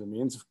stretch of the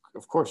means.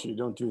 Of course, you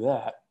don't do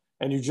that,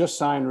 and you just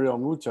signed Real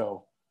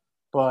Muto.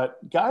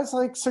 But guys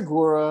like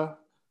Segura,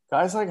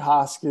 guys like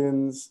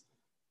Hoskins,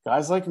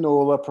 guys like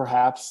Nola,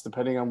 perhaps,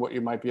 depending on what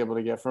you might be able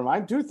to get from him, I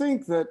do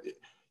think that,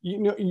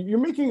 you're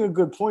making a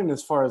good point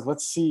as far as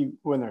let's see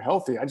when they're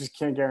healthy. I just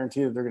can't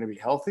guarantee that they're going to be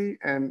healthy.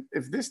 And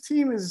if this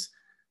team is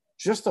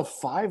just a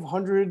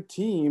 500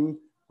 team,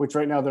 which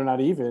right now they're not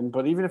even,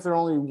 but even if they're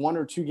only 1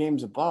 or 2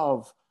 games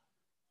above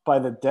by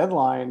the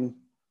deadline,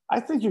 I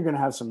think you're going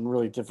to have some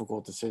really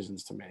difficult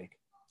decisions to make.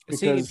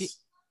 Because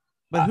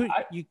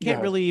you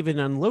can't really even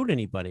unload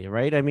anybody,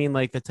 right? I mean,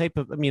 like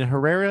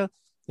Herrera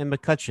and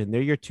McCutchen,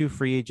 they're your 2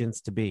 free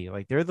agents to be.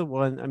 Like they're the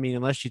one. I mean,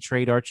 unless you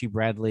trade Archie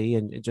Bradley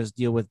and just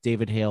deal with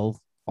David Hale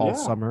all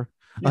summer.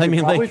 You could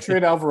probably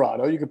trade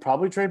Alvarado. You could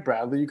probably trade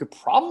Bradley. You could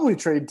probably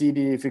trade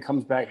Didi if he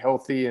comes back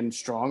healthy and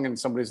strong and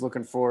somebody's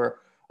looking for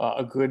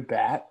a good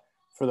bat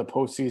for the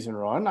postseason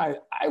run.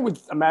 I would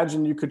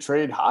imagine you could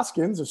trade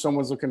Hoskins if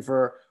someone's looking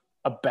for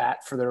a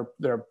bat for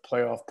their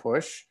playoff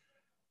push.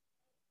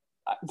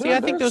 I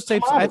think those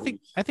types. I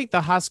think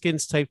the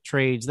Hoskins type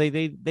trades they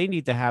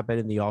need to happen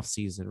in the off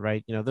season,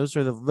 right? Those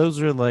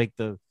are like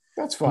the.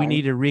 That's fine. We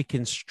need to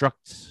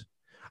reconstruct,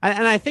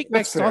 and I think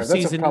next off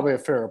season that's probably a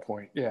fair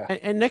point. Yeah,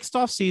 and next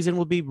off season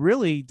will be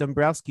really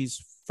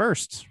Dombrowski's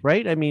first,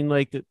 right? I mean,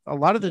 like a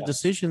lot of the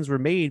decisions were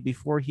made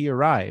before he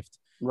arrived,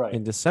 right,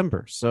 in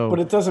December. So, but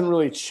it doesn't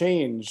really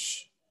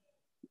change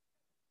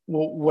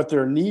what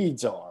their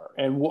needs are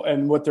and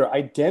what their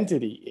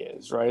identity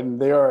is, right?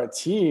 And they are a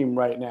team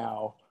right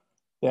now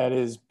that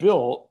is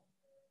built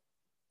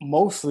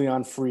mostly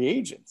on free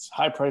agents,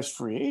 high-priced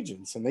free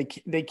agents, and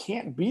they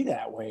can't be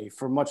that way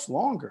for much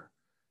longer.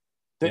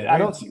 I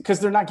don't, because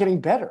they're not getting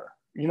better.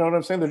 You know what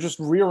I'm saying? They're just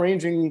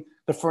rearranging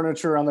the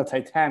furniture on the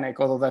Titanic,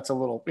 although that's a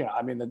little,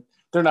 I mean,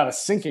 they're not a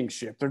sinking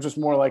ship. They're just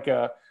more like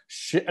an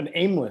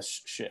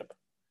aimless ship.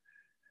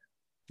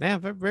 Yeah,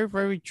 very, very,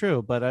 very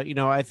true. But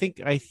I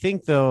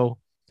think though,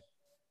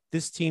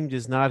 this team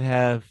does not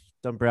have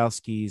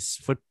Dombrowski's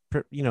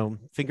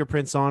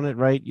fingerprints on it,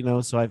 right?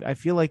 So I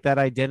feel like that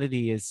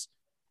identity it's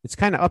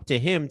kind of up to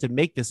him to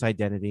make this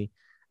identity,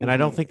 and I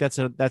don't think that's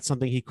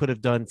something he could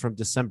have done from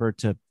December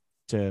to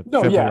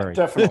No, yeah, February.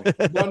 definitely.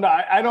 No,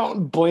 I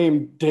don't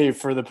blame Dave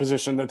for the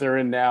position that they're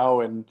in now,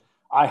 and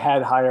I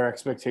had higher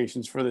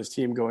expectations for this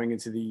team going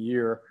into the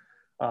year,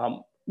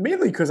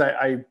 mainly because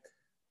I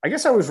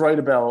guess I was right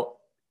about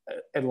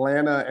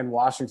Atlanta and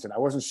Washington. I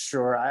wasn't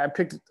sure. I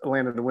picked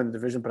Atlanta to win the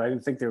division, but I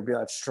didn't think they would be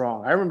that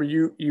strong. I remember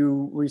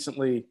you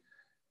recently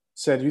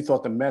said you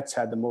thought the Mets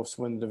had the most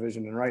win the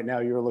division, and right now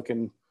you're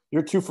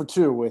 2 for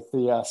 2 with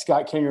the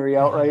Scott Kingery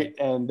outright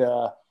and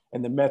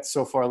the Mets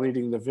so far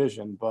leading the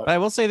division. But I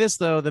will say this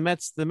though, the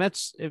Mets,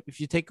 if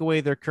you take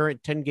away their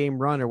current 10-game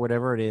run or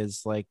whatever it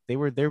is, like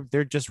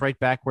they're just right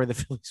back where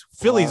the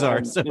Phillies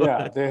are. So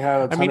yeah, they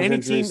have. I mean,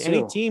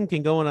 any team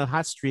can go on a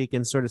hot streak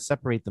and sort of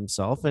separate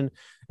themselves, and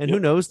who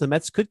knows, the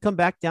Mets could come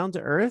back down to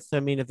earth.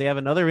 I mean, if they have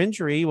another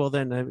injury, well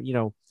then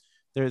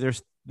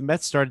there's the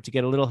Mets started to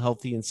get a little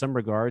healthy in some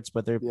regards,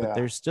 but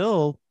they're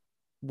still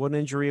one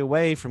injury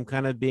away from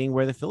kind of being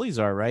where the Phillies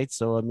are, right?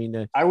 So, I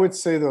mean, I would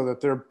say though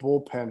that their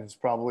bullpen has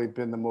probably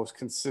been the most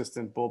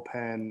consistent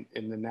bullpen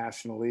in the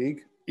National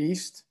League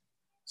East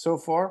so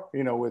far.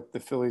 With the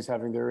Phillies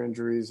having their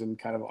injuries and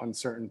kind of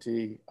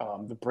uncertainty,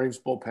 the Braves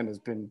bullpen has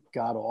been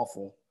god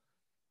awful.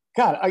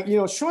 God,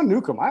 Sean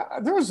Newcomb.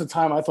 There was a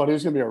time I thought he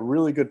was going to be a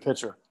really good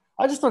pitcher.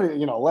 I just thought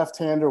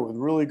left-hander with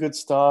really good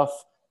stuff.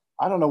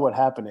 I don't know what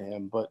happened to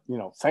him, but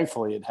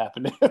thankfully it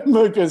happened to him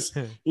because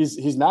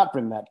he's not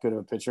been that good of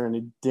a pitcher, and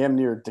he damn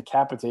near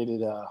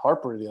decapitated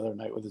Harper the other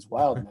night with his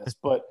wildness.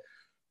 but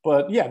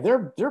yeah,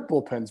 their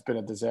bullpen's been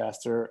a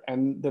disaster,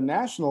 and the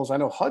Nationals. I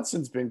know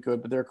Hudson's been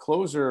good, but their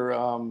closer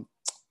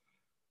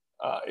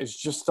is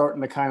just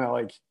starting to kind of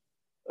like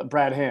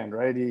Brad Hand,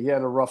 right? He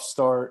had a rough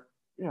start,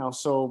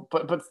 So,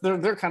 but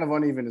they're kind of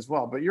uneven as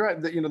well. But you're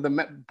right. The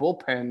Met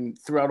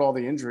bullpen throughout all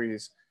the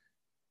injuries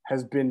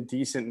has been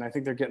decent, and I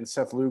think they're getting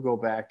Seth Lugo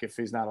back if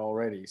he's not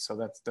already.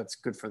 So that's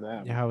good for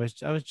them. Yeah, I was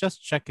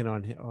just checking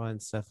on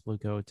Seth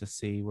Lugo to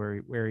see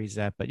where he's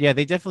at, but yeah,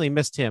 they definitely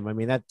missed him. I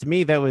mean, that to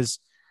me, that was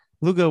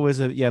Lugo was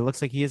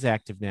looks like he is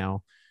active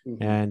now,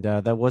 and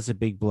that was a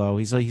big blow.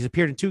 He's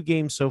appeared in 2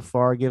 games so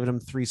far, giving him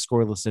 3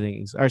 scoreless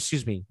innings, or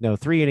excuse me, no,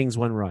 3 innings,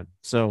 1 run.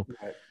 So,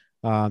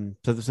 so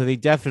they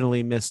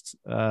definitely missed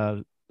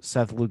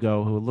Seth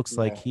Lugo, who looks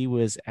like he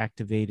was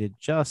activated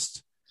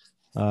just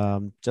last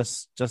on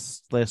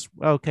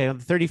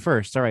the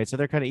 31st. All right, so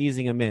they're kind of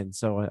easing him in,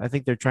 so I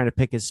think they're trying to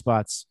pick his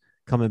spots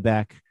coming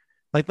back,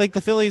 like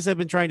the Phillies have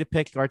been trying to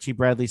pick Archie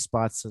Bradley's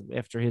spots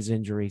after his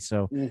injury.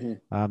 So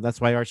that's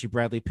why Archie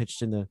Bradley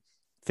pitched in the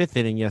 5th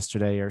inning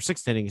yesterday, or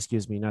 6th inning,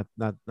 excuse me,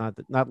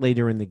 not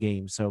later in the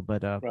game. So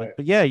but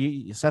yeah,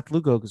 Seth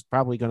Lugo is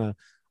probably gonna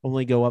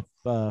only go up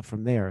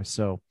from there.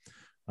 So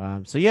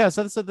yeah,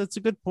 so that's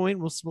a good point.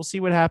 We'll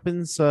see what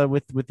happens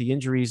with the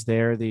injuries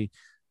there. The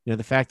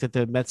fact that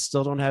the Mets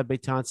still don't have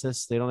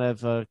Betances, they don't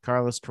have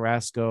Carlos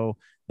Carrasco,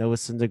 Noah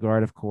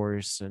Syndergaard, of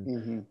course,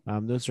 and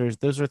those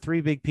are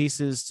 3 big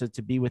pieces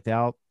to be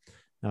without.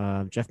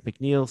 Jeff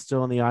McNeil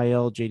still on the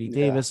IL, JD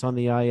Davis on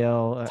the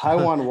IL,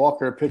 Taijuan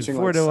Walker pitching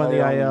like on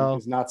the IL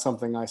is not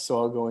something I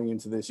saw going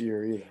into this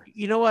year either.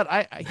 You know what?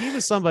 He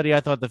was somebody I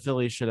thought the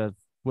Phillies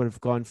would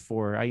have gone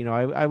for.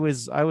 I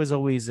was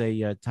always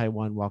a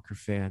Taijuan Walker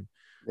fan.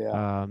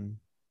 Yeah.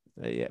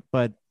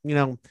 But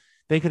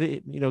they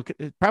could,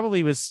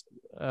 probably was.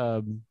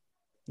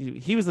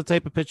 He was the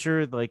type of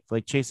pitcher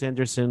like Chase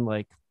Anderson,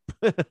 like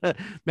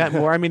Matt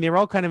Moore. I mean, they were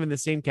all kind of in the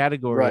same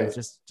category. Right.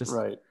 Just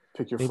right.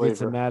 Pick your maybe flavor.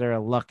 It's a matter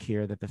of luck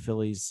here that the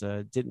Phillies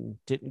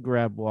didn't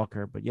grab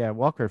Walker. But yeah,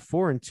 Walker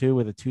 4-2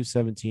 with a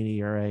 2.17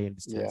 ERA in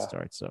his 10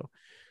 starts. So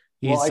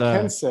I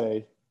can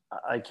say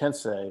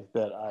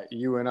that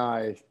you and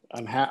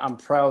I'm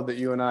proud that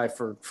you and I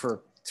for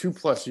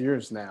 2+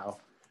 years now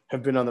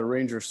have been on the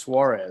Ranger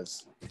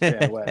Suarez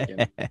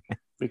bandwagon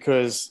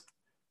because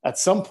at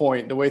some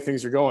point, the way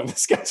things are going,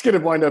 this guy's going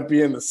to wind up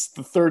being the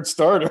 3rd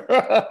starter.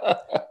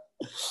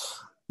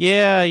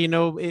 Yeah,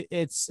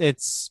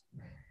 it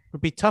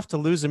would be tough to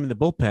lose him in the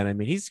bullpen. I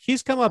mean,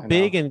 he's come up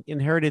big and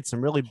inherited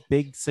some really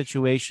big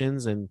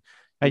situations. And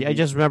I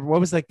just remember, what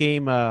was that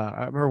game?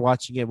 I remember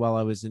watching it while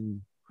I was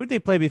in. Who did they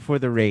play before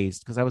the Rays?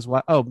 Because I was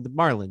the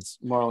Marlins.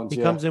 Marlins.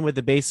 He comes in with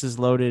the bases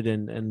loaded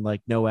and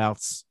like no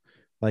outs.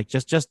 Like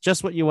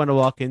just what you want to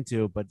walk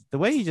into. But the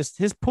way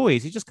his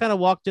poise, he just kind of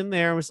walked in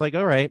there and was like,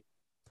 all right,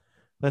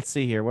 let's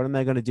see here. What am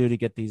I going to do to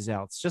get these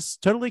outs?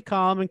 Just totally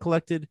calm and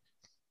collected.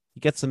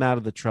 He gets them out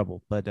of the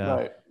trouble. But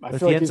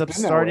if he ends up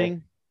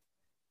starting,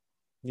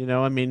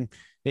 I mean,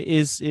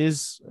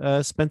 is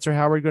Spencer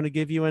Howard going to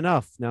give you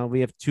enough? Now we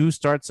have 2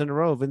 starts in a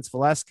row, Vince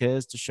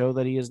Velasquez, to show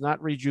that he is not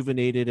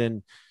rejuvenated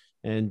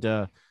and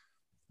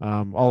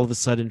all of a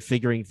sudden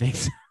figuring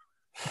things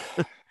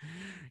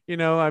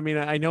I mean,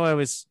 I know I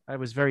was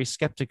very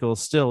skeptical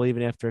still,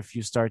 even after a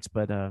few starts,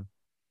 but the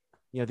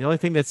only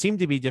thing that seemed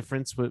to be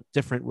different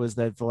was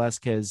that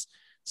Velasquez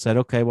said,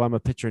 "Okay, well, I'm a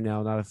pitcher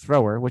now, not a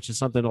thrower," which is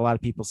something a lot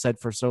of people said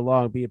for so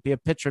long. Be a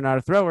pitcher, not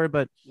a thrower.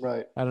 But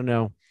Right. I don't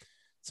know.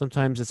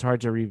 Sometimes it's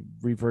hard to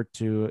revert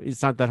to.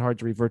 It's not that hard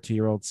to revert to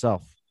your old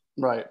self.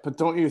 Right. But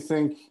don't you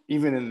think,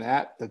 even in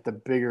that the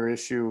bigger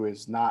issue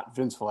is not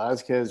Vince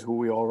Velasquez, who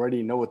we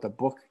already know what the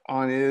book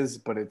on is,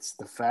 but it's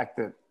the fact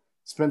that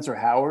Spencer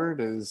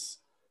Howard is,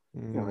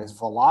 his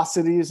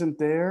velocity isn't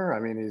there. I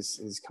mean,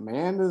 his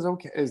command is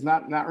okay. Is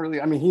not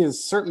really. I mean, he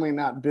has certainly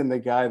not been the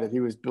guy that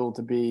he was billed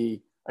to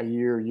be a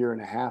year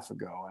and a half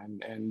ago.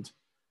 And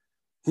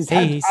he's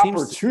Hey, had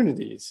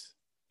opportunities.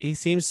 he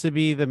seems to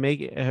be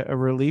a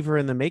reliever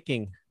in the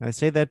making. I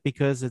say that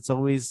because it's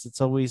always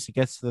he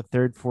gets to the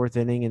third, fourth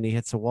inning and he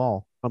hits a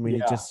wall. I mean,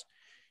 Yeah.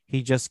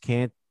 he just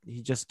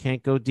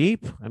can't go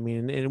deep. I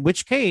mean, in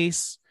which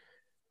case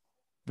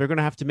they're going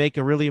to have to make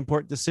a really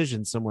important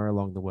decision somewhere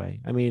along the way.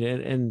 I mean,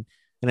 and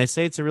I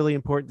say it's a really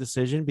important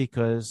decision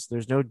because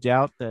there's no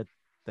doubt that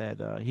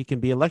he can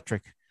be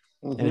electric,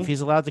 and if Mm-hmm.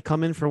 he's allowed to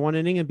come in for one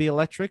inning and be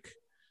electric,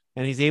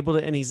 and he's able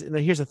to, and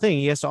here's the thing,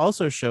 he has to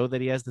also show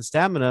that he has the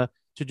stamina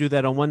to do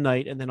that on one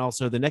night and then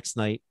also the next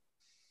night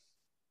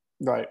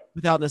Right.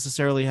 without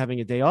necessarily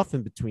having a day off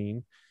in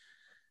between.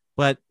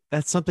 But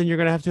that's something you're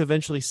going to have to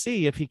eventually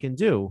see if he can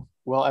do.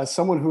 Well, as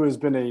someone who has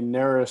been a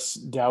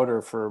Neris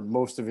doubter for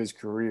most of his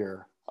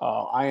career,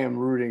 I am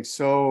rooting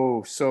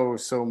so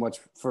much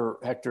for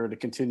Hector to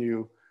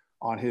continue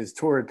on his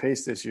torrid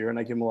pace this year, and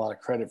I give him a lot of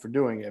credit for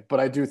doing it. But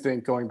I do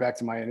think, going back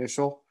to my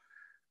initial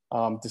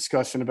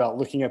discussion about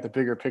looking at the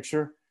bigger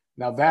picture,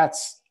 now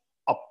that's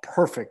a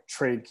perfect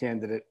trade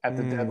candidate at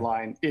the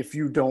deadline if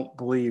you don't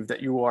believe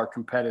that you are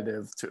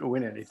competitive to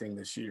win anything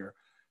this year,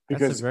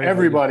 That's a because very, very good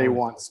everybody point.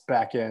 wants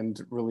back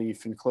end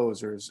relief and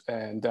closers,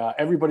 and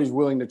everybody's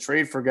willing to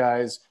trade for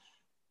guys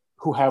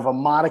who have a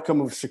modicum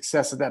of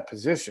success at that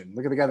position.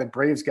 Look at the guy that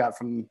Braves got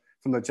from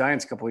the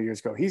Giants a couple of years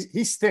ago.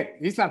 He stinks.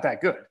 He's not that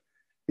good.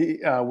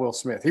 Will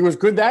Smith. He was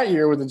good that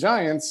year with the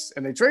Giants,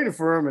 and they traded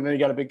for him, and then he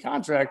got a big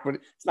contract, but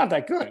it's not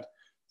that good.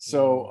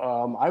 So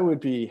I would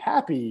be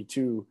happy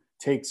to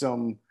take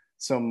some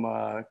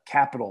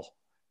capital,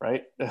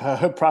 right?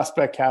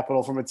 Prospect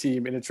capital from a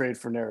team in a trade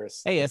for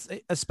Neris. Hey,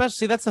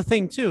 especially that's the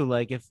thing too.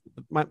 Like if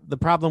the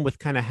problem with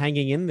kind of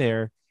hanging in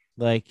there,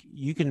 like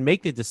you can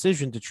make the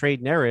decision to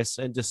trade Neris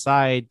and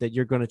decide that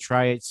you're going to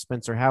try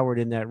Spencer Howard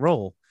in that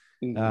role,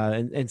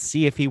 Mm-hmm. and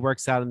see if he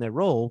works out in that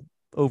role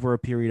over a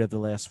period of the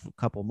last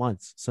couple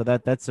months. So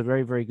that's a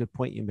very, very good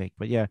point you make.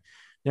 But yeah,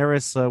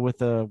 Neris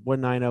with a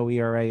 1.90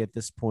 ERA at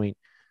this point,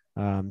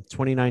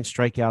 29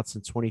 strikeouts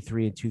and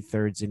 23 and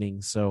 2/3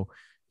 innings. So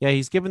yeah,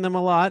 he's given them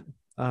a lot.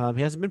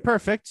 He hasn't been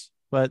perfect,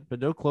 but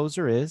no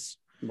closer is.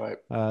 Right.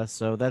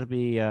 So that's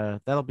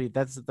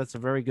a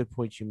very good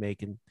point you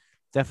make, and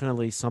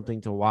definitely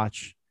something to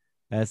watch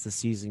as the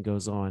season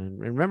goes on. And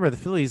remember, the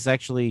Phillies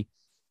actually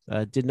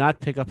did not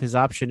pick up his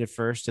option at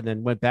first, and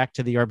then went back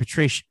to the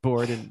arbitration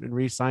board and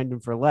re-signed him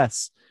for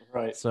less.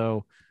 Right.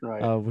 So,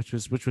 Right. which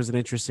was an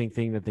interesting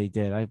thing that they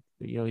did.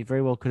 He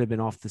very well could have been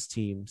off this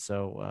team.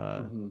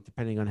 So,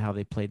 depending on how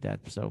they played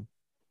that. So,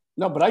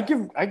 No, but I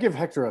give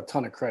Hector a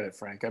ton of credit,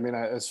 Frank. I mean,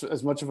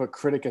 as much of a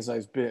critic as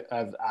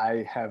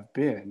I have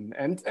been,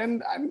 and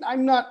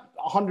I'm not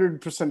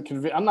 100%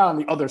 convinced. I'm not on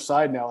the other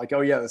side now. Like,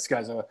 oh yeah, this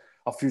guy's a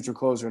future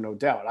closer, no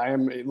doubt. I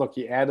am. Look,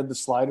 he added the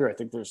slider. I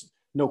think there's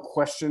no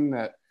question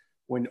that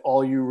when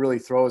all you really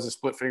throw is a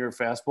split finger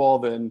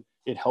fastball, then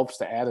it helps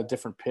to add a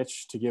different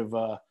pitch to give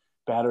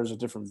batters a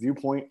different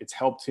viewpoint. It's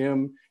helped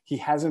him. He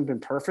hasn't been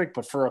perfect,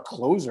 but for a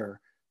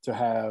closer to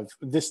have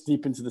this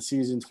deep into the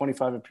season,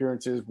 25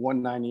 appearances,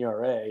 1.9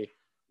 ERA,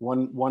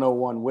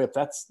 101 whip,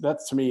 that's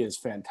to me is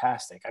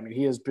fantastic. I mean,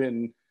 he has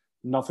been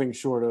nothing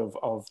short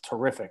of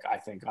terrific, I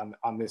think,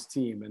 on this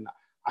team. And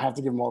I have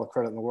to give him all the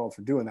credit in the world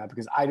for doing that,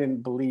 because I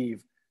didn't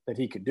believe that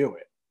he could do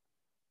it.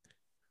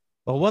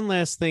 well, one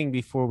last thing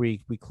before we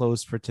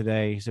close for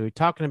today. So we're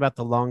talking about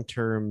the long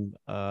term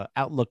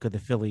outlook of the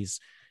Phillies,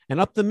 and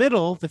up the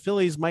middle, the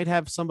Phillies might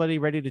have somebody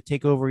ready to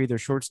take over either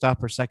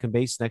shortstop or second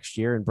base next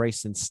year, and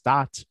Bryson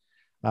Stott.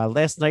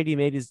 Last night he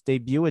made his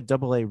debut at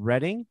Double-A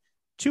Reading,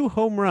 2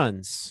 home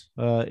runs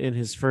in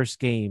his first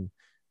game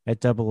at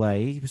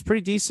Double-A. He was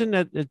pretty decent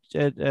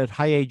at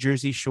High A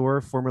Jersey Shore,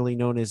 formerly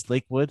known as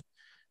Lakewood,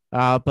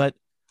 but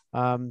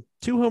 2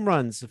 home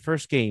runs the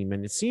first game.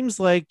 And it seems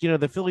like,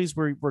 the Phillies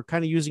were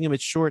kind of using him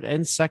at short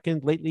and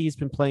second. Lately, he's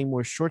been playing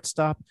more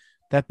shortstop.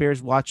 That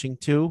bears watching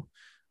too,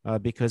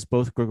 because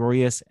both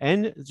Gregorius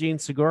and Gene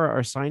Segura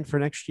are signed for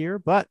next year,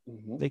 but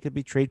they could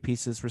be trade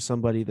pieces for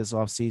somebody this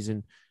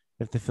offseason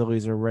if the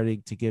Phillies are ready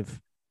to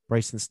give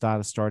Bryson Stott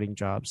a starting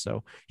job.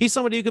 So he's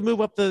somebody who could move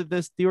up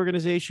the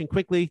organization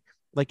quickly,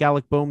 like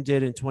Alec Boehm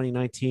did in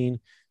 2019.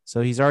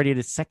 So he's already at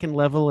his second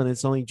level, and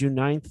it's only June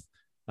 9th.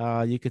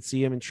 You could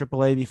see him in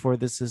AAA before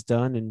this is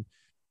done. And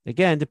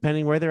again,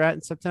 depending where they're at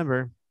in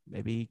September,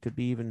 maybe he could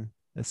be even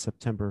a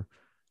September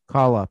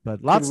call up.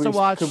 But lots to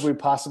watch. Could we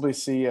possibly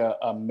see a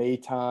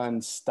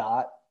Maton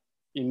Stott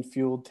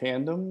infield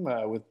tandem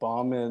with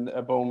Baum and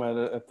Bohm at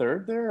a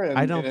third there, and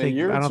I in don't a think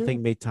year I or don't two.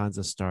 think Maton's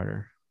a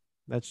starter.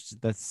 That's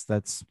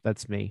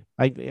me.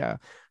 I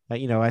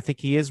think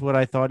he is what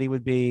I thought he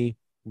would be,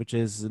 which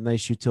is a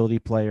nice utility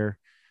player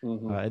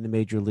in the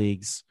major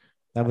leagues.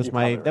 You're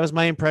probably That was right.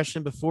 my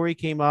impression before he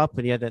came up,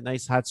 and he had that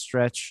nice hot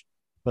stretch.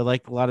 But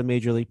like a lot of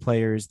major league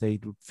players, they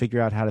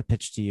figure out how to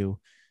pitch to you,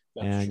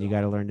 That's and you true.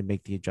 got to learn to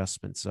make the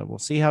adjustments. So we'll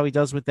see how he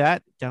does with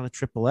that down at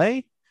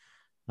AAA.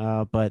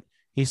 But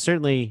he's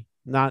certainly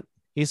not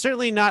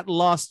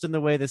lost in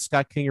the way that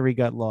Scott Kingery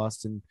got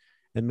lost, and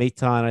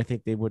Maton. I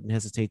think they wouldn't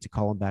hesitate to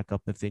call him back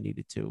up if they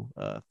needed to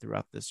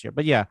throughout this year.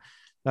 But yeah,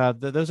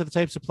 those are the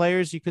types of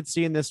players you could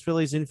see in this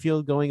Phillies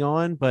infield going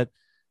on.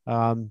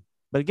 Um,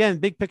 but again,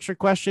 big picture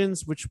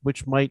questions,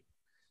 which might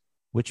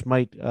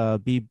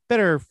be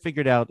better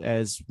figured out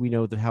as we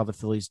know how the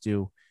Phillies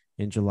do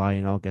in July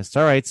and August.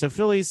 All right, so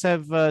Phillies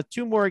have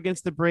two more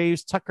against the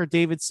Braves. Tucker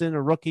Davidson,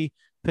 a rookie,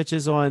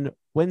 pitches on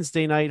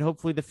Wednesday night.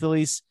 Hopefully, the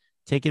Phillies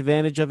take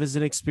advantage of his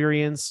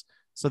inexperience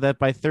so that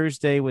by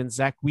Thursday, when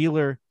Zach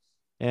Wheeler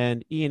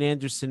and Ian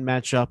Anderson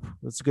match up,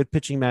 it's a good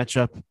pitching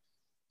matchup.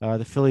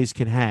 The Phillies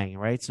can hang,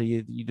 right? So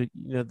you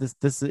know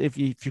this if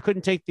you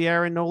couldn't take the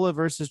Aaron Nola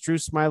versus Drew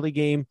Smiley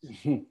game,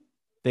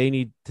 they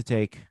need to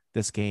take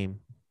this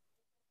game.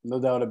 No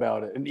doubt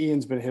about it. And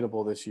Ian's been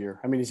hittable this year.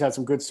 I mean, he's had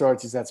some good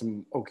starts. He's had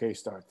some okay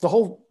starts. The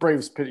whole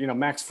Braves,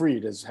 Max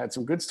Fried has had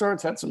some good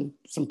starts, had some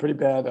pretty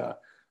bad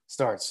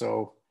starts.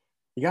 So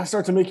you got to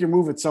start to make your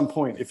move at some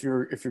point if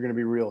you're going to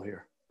be real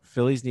here.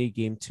 Phillies need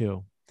game 2.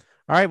 All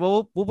right,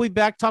 well, we'll be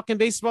back talking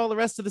baseball the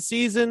rest of the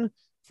season.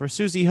 For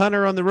Susie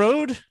Hunter on the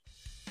road,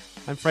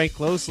 I'm Frank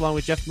Close along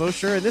with Jeff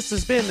Mosher, and this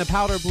has been the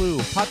Powder Blue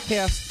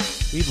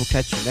Podcast. We will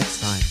catch you next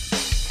time.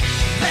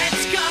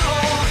 Let's go!